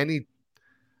to be any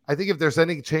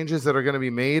changes that are going to be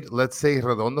made, let's say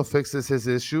Redondo fixes his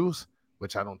issues,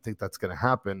 which I don't think that's going to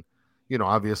happen.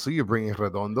 Obviously you're bringing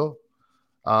Redondo.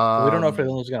 We don't know if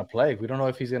Redondo's going to play. We don't know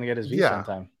if he's going to get his visa in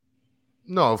time.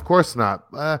 No, of course not.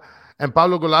 And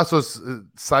Pablo Golazo's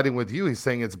siding with you. He's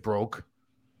saying it's broke.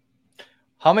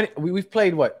 How many? We've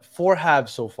played, 4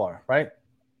 halves so far, right?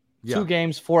 Yeah. 2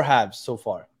 games, 4 halves so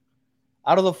far.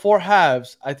 Out of the 4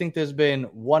 halves, I think there's been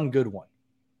one good one.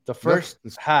 The first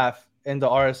half in the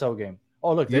RSL game.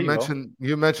 Oh, look, you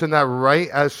mentioned that right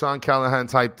as Sean Callahan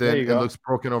typed in. It looks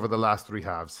broken over the last 3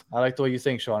 halves. I like the way you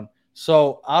think, Sean.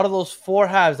 So out of those 4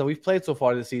 halves that we've played so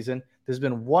far this season, there's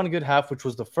been one good half, which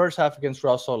was the first half against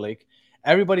Real Salt Lake.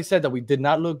 Everybody said that we did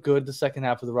not look good the second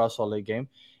half of the Real Salt Lake game.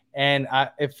 And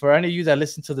if for any of you that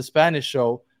listen to the Spanish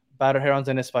show, Battered Herons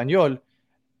en Español,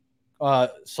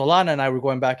 Solana and I were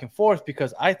going back and forth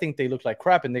because I think they looked like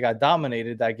crap and they got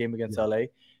dominated that game against LA.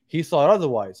 He thought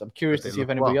otherwise. I'm curious to see if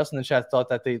anybody else in the chat thought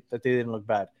that they didn't look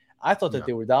bad. I thought that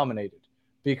they were dominated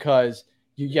because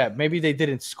maybe they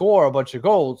didn't score a bunch of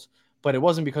goals, but it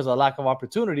wasn't because of lack of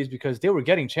opportunities, because they were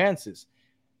getting chances.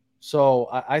 So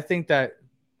I think that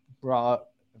I was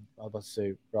about to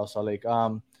say Real Salt Lake.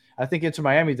 I think Inter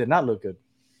Miami did not look good.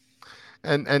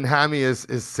 And Hammy is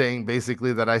saying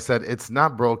basically that I said it's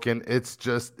not broken, it's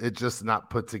just not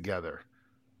put together.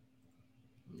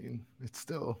 I mean, it's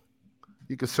still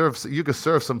you could serve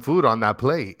some food on that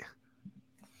plate.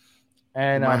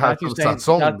 And Matthew's saying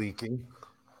leaking.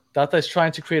 Tata is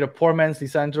trying to create a poor man's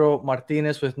Lisandro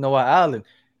Martinez with Noah Allen.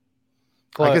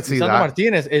 But I could see Lisandro that.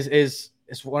 Martinez is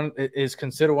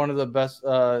considered one of the best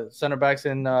center backs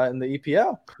in the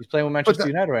EPL. He's playing with Manchester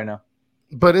United right now.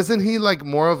 But isn't he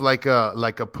more of like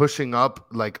a pushing up,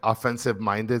 like offensive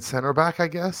minded center back? I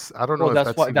guess I don't know.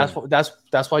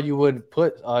 That's why you would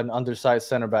put an undersized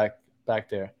center back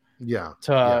there. Yeah.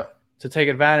 To take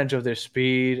advantage of their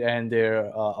speed and their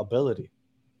ability.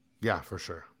 Yeah, for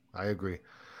sure. I agree.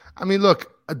 I mean,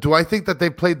 look, do I think that they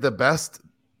played the best?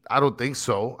 I don't think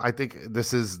so. I think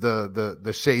this is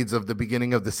the shades of the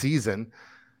beginning of the season.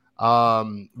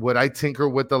 Would I tinker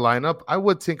with the lineup? I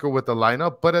would tinker with the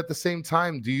lineup, but at the same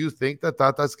time, do you think that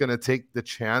Tata's going to take the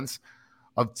chance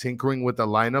of tinkering with the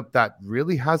lineup that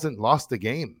really hasn't lost a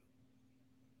game?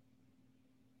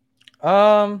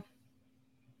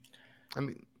 I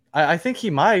mean, I think he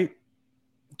might.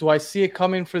 Do I see it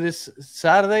coming for this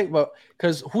Saturday? Well,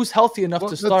 because who's healthy enough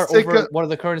to start over one of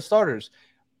the current starters?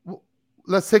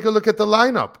 Let's take a look at the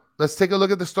lineup. Let's take a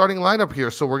look at the starting lineup here.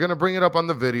 So we're going to bring it up on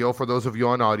the video for those of you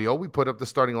on audio. We put up the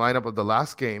starting lineup of the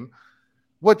last game.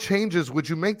 What changes would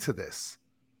you make to this?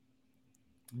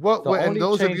 And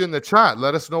those of you in the chat,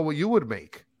 let us know what you would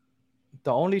make.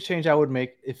 The only change I would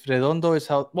make if Redondo is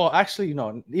healthy. Well, actually,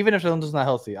 no. Even if Redondo's not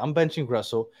healthy, I'm benching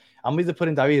Gressel. I'm either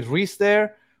putting David Ruiz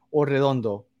there or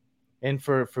Redondo in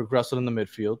for Gressel in the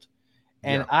midfield.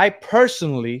 And I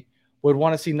personally would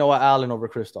want to see Noah Allen over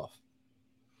Kristoff.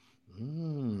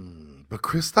 But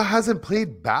Kristoff hasn't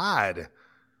played bad.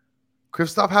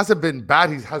 Kristoff hasn't been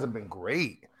bad. He hasn't been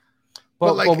great.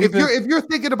 But if you're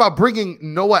thinking about bringing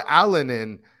Noah Allen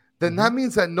in, then that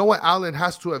means that Noah Allen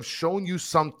has to have shown you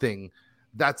something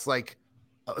that's like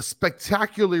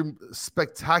spectacularly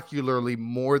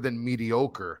more than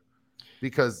mediocre.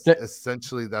 Because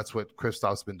essentially that's what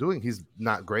Kristoff's been doing. He's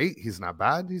not great. He's not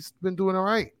bad. He's been doing all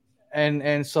right. And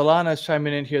Solana is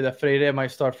chiming in here that Freire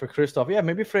might start for Kristoff. Yeah,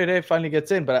 maybe Freire finally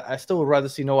gets in, but I still would rather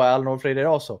see Noah Allen over Freire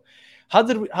also. How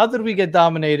did we get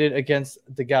dominated against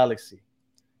the Galaxy?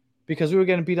 Because we were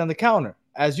getting beat on the counter,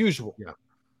 as usual. Yeah.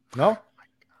 No?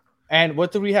 And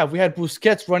what did we have? We had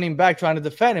Busquets running back trying to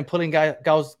defend and pulling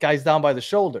guys down by the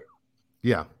shoulder.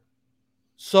 Yeah.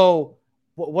 So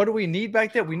what do we need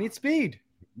back there? We need speed.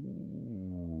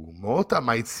 Mota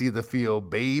might see the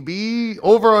field, baby.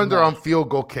 Over under on field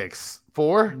goal kicks.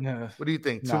 4? No. What do you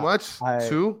think? Too much?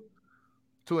 2?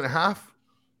 2.5?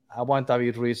 I want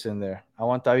David Ruiz in there. I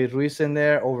want David Ruiz in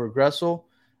there over Gressel.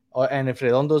 And if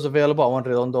Redondo's available, I want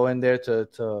Redondo in there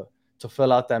to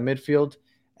fill out that midfield.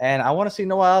 And I want to see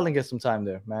Noah Allen get some time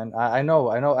there, man. I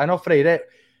know Freire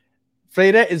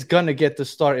is going to get the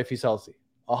start if he's healthy.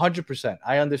 100%.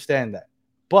 I understand that.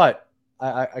 But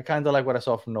I kind of like what I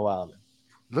saw from Noah Allen.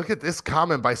 Look at this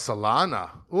comment by Solana.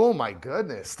 Oh my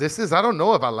goodness. I don't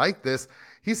know if I like this.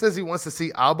 He says he wants to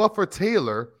see Alba for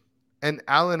Taylor and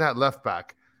Allen at left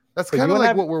back. That's kind of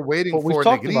like what we're waiting for. We've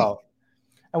talked about,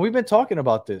 and we've been talking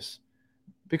about this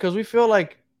because we feel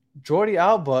like Jordi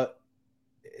Alba,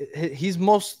 he's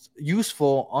most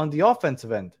useful on the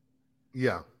offensive end.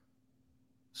 Yeah.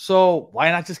 So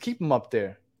why not just keep him up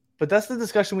there? But that's the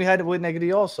discussion we had with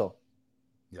Negri also.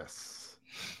 Yes.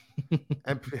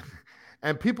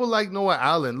 and people like Noah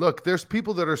Allen. Look, there's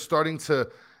people that are starting to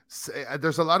say,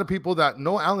 there's a lot of people that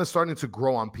Noah Allen is starting to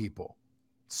grow on people.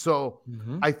 So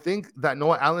I think that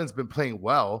Noah Allen's been playing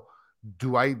well.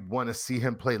 Do I want to see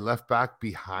him play left back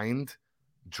behind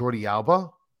Jordi Alba?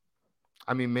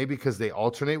 I mean, maybe because they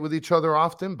alternate with each other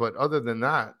often, but other than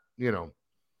that,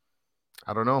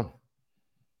 I don't know.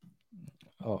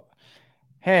 Oh,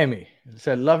 Hammy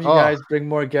said, love you guys. Bring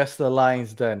more guests to the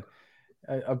Lions Den.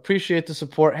 I appreciate the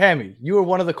support. Hammy, you were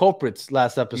one of the culprits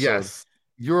last episode. Yes.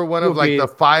 You were one of the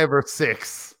 5 or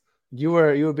 6. You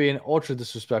were being ultra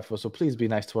disrespectful, so please be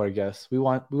nice to our guests. We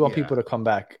want people to come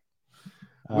back.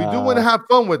 We do want to have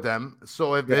fun with them.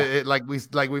 So if like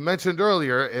we mentioned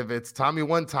earlier, if it's Tommy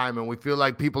one time and we feel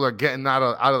like people are getting out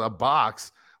of the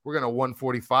box, we're gonna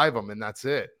 145 them and that's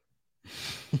it.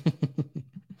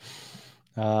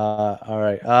 All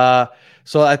right.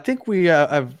 So I think we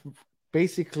have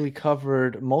basically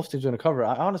covered most things we're going to cover.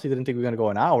 I honestly didn't think we were going to go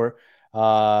an hour,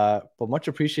 but much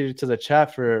appreciated to the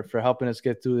chat for helping us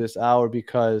get through this hour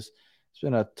because it's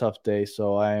been a tough day.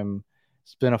 So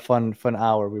it's been a fun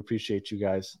hour. We appreciate you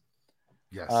guys.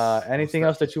 Yes. Anything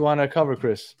else that you want to cover,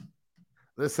 Chris?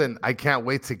 Listen, I can't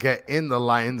wait to get in the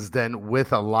Lions Den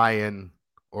with a lion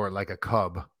or like a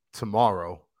cub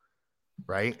tomorrow.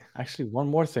 Right. Actually, one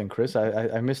more thing, Chris.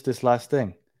 I missed this last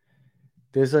thing.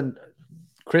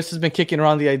 Chris has been kicking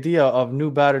around the idea of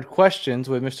new battered questions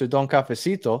with Mr. Don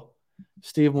Cafecito,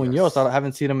 Steve Munoz. I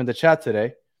haven't seen him in the chat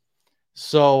today.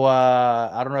 So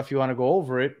I don't know if you want to go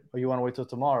over it or you want to wait till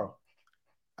tomorrow.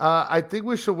 I think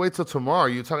we should wait till tomorrow.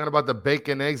 You talking about the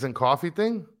bacon, eggs, and coffee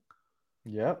thing?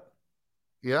 Yep.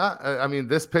 Yeah. I mean,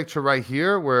 this picture right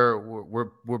here, where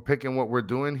we're picking what we're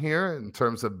doing here in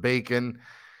terms of bacon,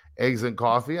 eggs, and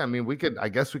coffee. I mean, I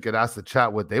guess we could ask the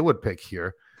chat what they would pick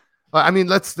here. I mean,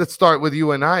 let's start with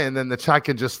you and I, and then the chat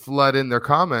can just flood in their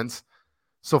comments.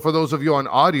 So for those of you on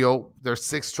audio, there's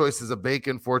 6 choices of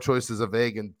bacon, 4 choices of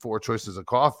egg, and 4 choices of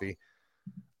coffee.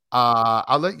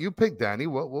 I'll let you pick, Danny.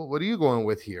 What are you going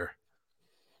with here?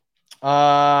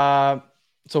 So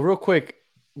real quick,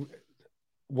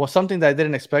 was something that I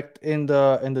didn't expect in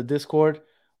the Discord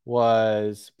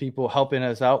was people helping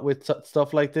us out with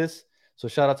stuff like this. So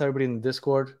shout out to everybody in the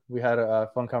Discord. We had a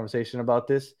fun conversation about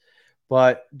this.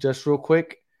 But just real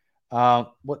quick,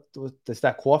 what is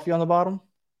that coffee on the bottom?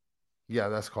 Yeah,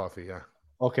 that's coffee. Yeah.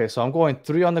 Okay, so I'm going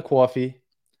 3 on the coffee.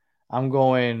 I'm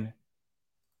going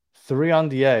 3 on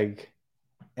the egg,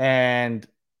 and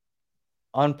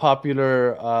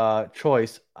unpopular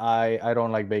choice. I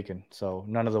don't like bacon, so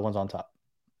none of the ones on top.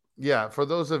 Yeah, for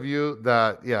those of you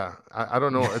that, I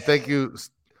don't know. Thank you.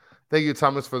 Thank you,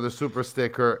 Thomas, for the super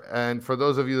sticker. And for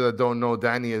those of you that don't know,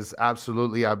 Danny is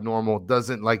absolutely abnormal,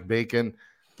 doesn't like bacon.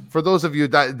 For those of you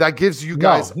that gives you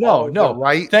guys the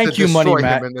right Thank to you, destroy Money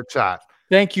Matt. him in the chat.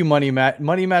 Thank you, Money Matt.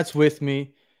 Money Matt's with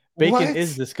me. Bacon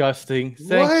is disgusting.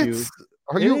 Thank you.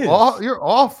 You're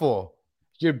awful.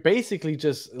 You're basically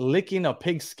just licking a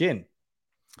pig's skin.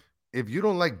 If you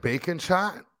don't like bacon,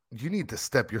 chat, you need to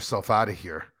step yourself out of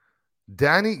here.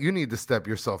 Danny, you need to step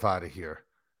yourself out of here.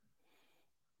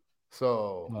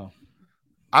 So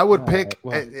I would pick.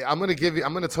 I'm going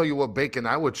to tell you what bacon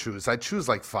I would choose. I choose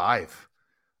like 5.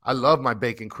 I love my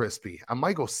bacon crispy. I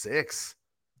might go 6.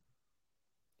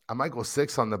 I might go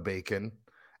 6 on the bacon,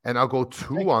 and I'll go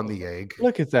 2 on the egg.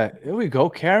 Look at that. Here we go,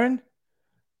 Karen.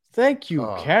 Thank you,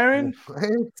 Karen.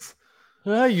 Thanks.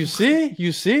 You see,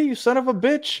 you son of a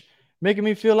bitch, making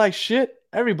me feel like shit.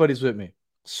 Everybody's with me.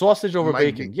 Sausage over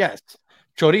bacon, yes.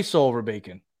 Chorizo over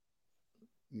bacon.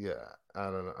 Yeah. I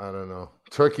don't know.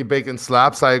 Turkey bacon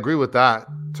slaps. I agree with that.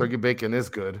 Turkey bacon is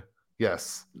good.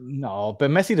 Yes. No, but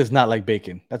Messi does not like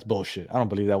bacon. That's bullshit. I don't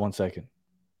believe that 1 second.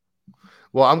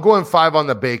 Well, I'm going 5 on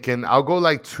the bacon. I'll go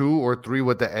like 2 or 3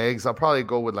 with the eggs. I'll probably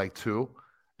go with like 2.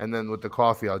 And then with the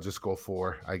coffee, I'll just go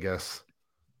 4, I guess.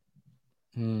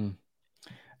 You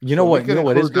know what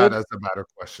is good? That's a better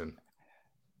question.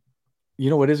 You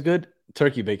know what is good?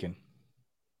 Turkey bacon.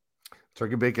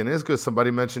 Turkey bacon is good.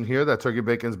 Somebody mentioned here that turkey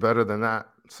bacon is better than that.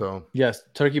 So yes,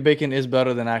 turkey bacon is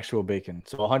better than actual bacon.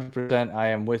 So 100% I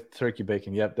am with turkey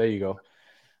bacon. Yep, there you go.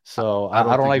 So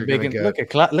I don't like bacon. Look at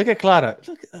Clara.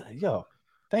 Yo,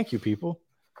 thank you, people.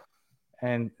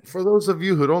 And for those of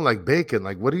you who don't like bacon,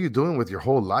 like, what are you doing with your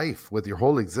whole life, with your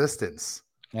whole existence?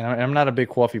 And I'm not a big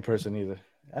coffee person either.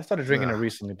 I started drinking it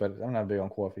recently, but I'm not big on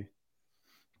coffee.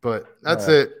 But that's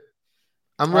it.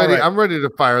 I'm ready. Right. I'm ready to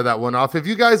fire that one off. If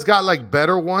you guys got like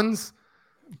better ones,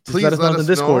 please let us know in the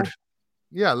Discord.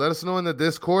 Yeah, let us know in the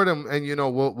Discord, and you know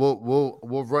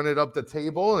we'll run it up the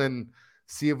table and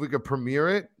see if we could premiere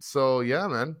it. So yeah,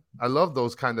 man, I love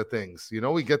those kind of things. You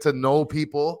know, we get to know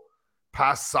people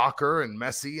past soccer and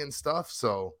Messi and stuff.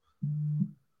 So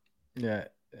yeah,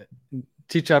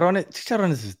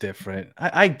 chicharrones is different.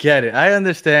 I get it. I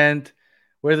understand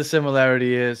where the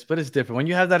similarity is, but it's different. When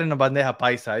you have that in a bandeja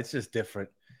paisa, it's just different.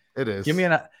 It is. Give me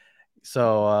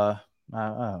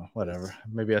whatever.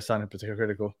 Maybe I sounded particularly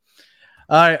critical.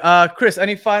 All right, Chris,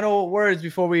 any final words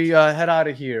before we head out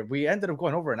of here? We ended up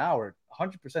going over an hour.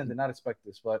 100% did not expect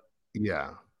this, but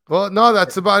yeah. Well, no,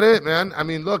 that's about it, man. I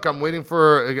mean, look, I'm ready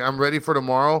for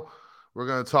tomorrow. We're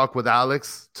going to talk with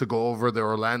Alex to go over the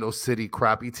Orlando City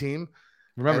crappy team.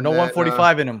 Remember, and no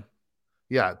 145 in them.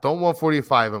 Yeah, don't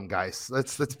 145 them, guys.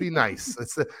 Let's be nice.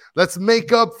 Let's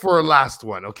make up for a last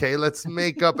one, okay? Let's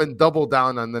make up and double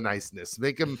down on the niceness.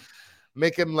 Make him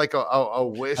like a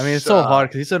wish. I mean, it's so hard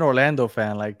because he's an Orlando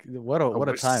fan. Like, what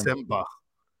a time. Simba.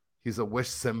 He's a wish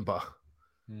Simba.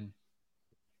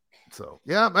 So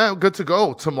yeah, man, good to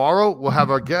go. Tomorrow we'll have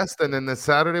our guest, and then this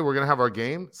Saturday we're gonna have our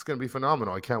game. It's gonna be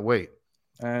phenomenal. I can't wait.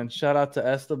 And shout out to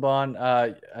Esteban.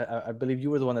 I believe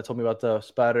you were the one that told me about the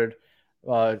spattered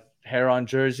Heron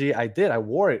jersey. I did. I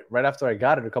wore it right after I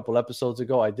got it a couple episodes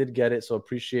ago. I did get it, so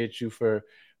appreciate you for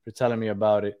telling me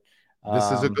about it. This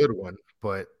is a good one,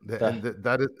 but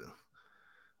that is.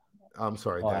 I'm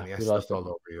sorry, Danny. I stepped all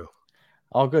over you.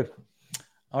 All good.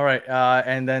 All right,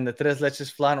 and then the tres leches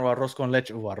flan or arroz con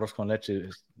leche. Ooh, arroz con leche.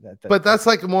 But that's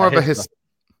like more of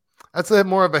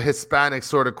a Hispanic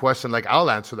sort of question. Like,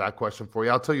 I'll answer that question for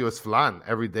you. I'll tell you it's flan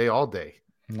every day, all day.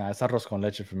 Nah, it's arroz con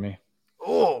leche for me.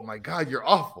 Oh my God, you're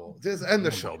awful. Just end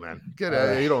the show, man. Get out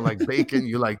of here. You don't like bacon.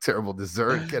 You like terrible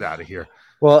dessert. Get out of here.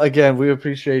 Well, again, we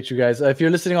appreciate you guys. If you're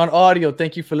listening on audio,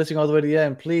 thank you for listening all the way to the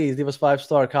end. Please leave us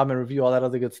 5-star, comment, review, all that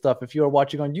other good stuff. If you are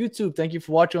watching on YouTube, thank you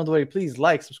for watching all the way. Please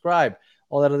like, subscribe,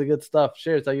 all that other good stuff.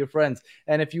 Share it, tell your friends.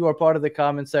 And if you are part of the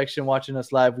comment section watching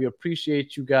us live, we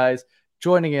appreciate you guys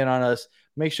joining in on us.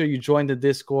 Make sure you join the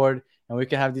Discord, and we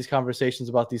can have these conversations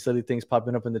about these silly things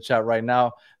popping up in the chat right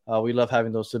now. We love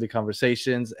having those silly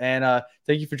conversations. And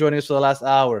thank you for joining us for the last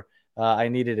hour. I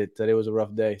needed it. Today was a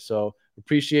rough day. So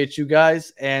appreciate you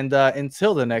guys. And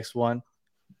until the next one,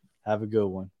 have a good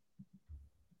one.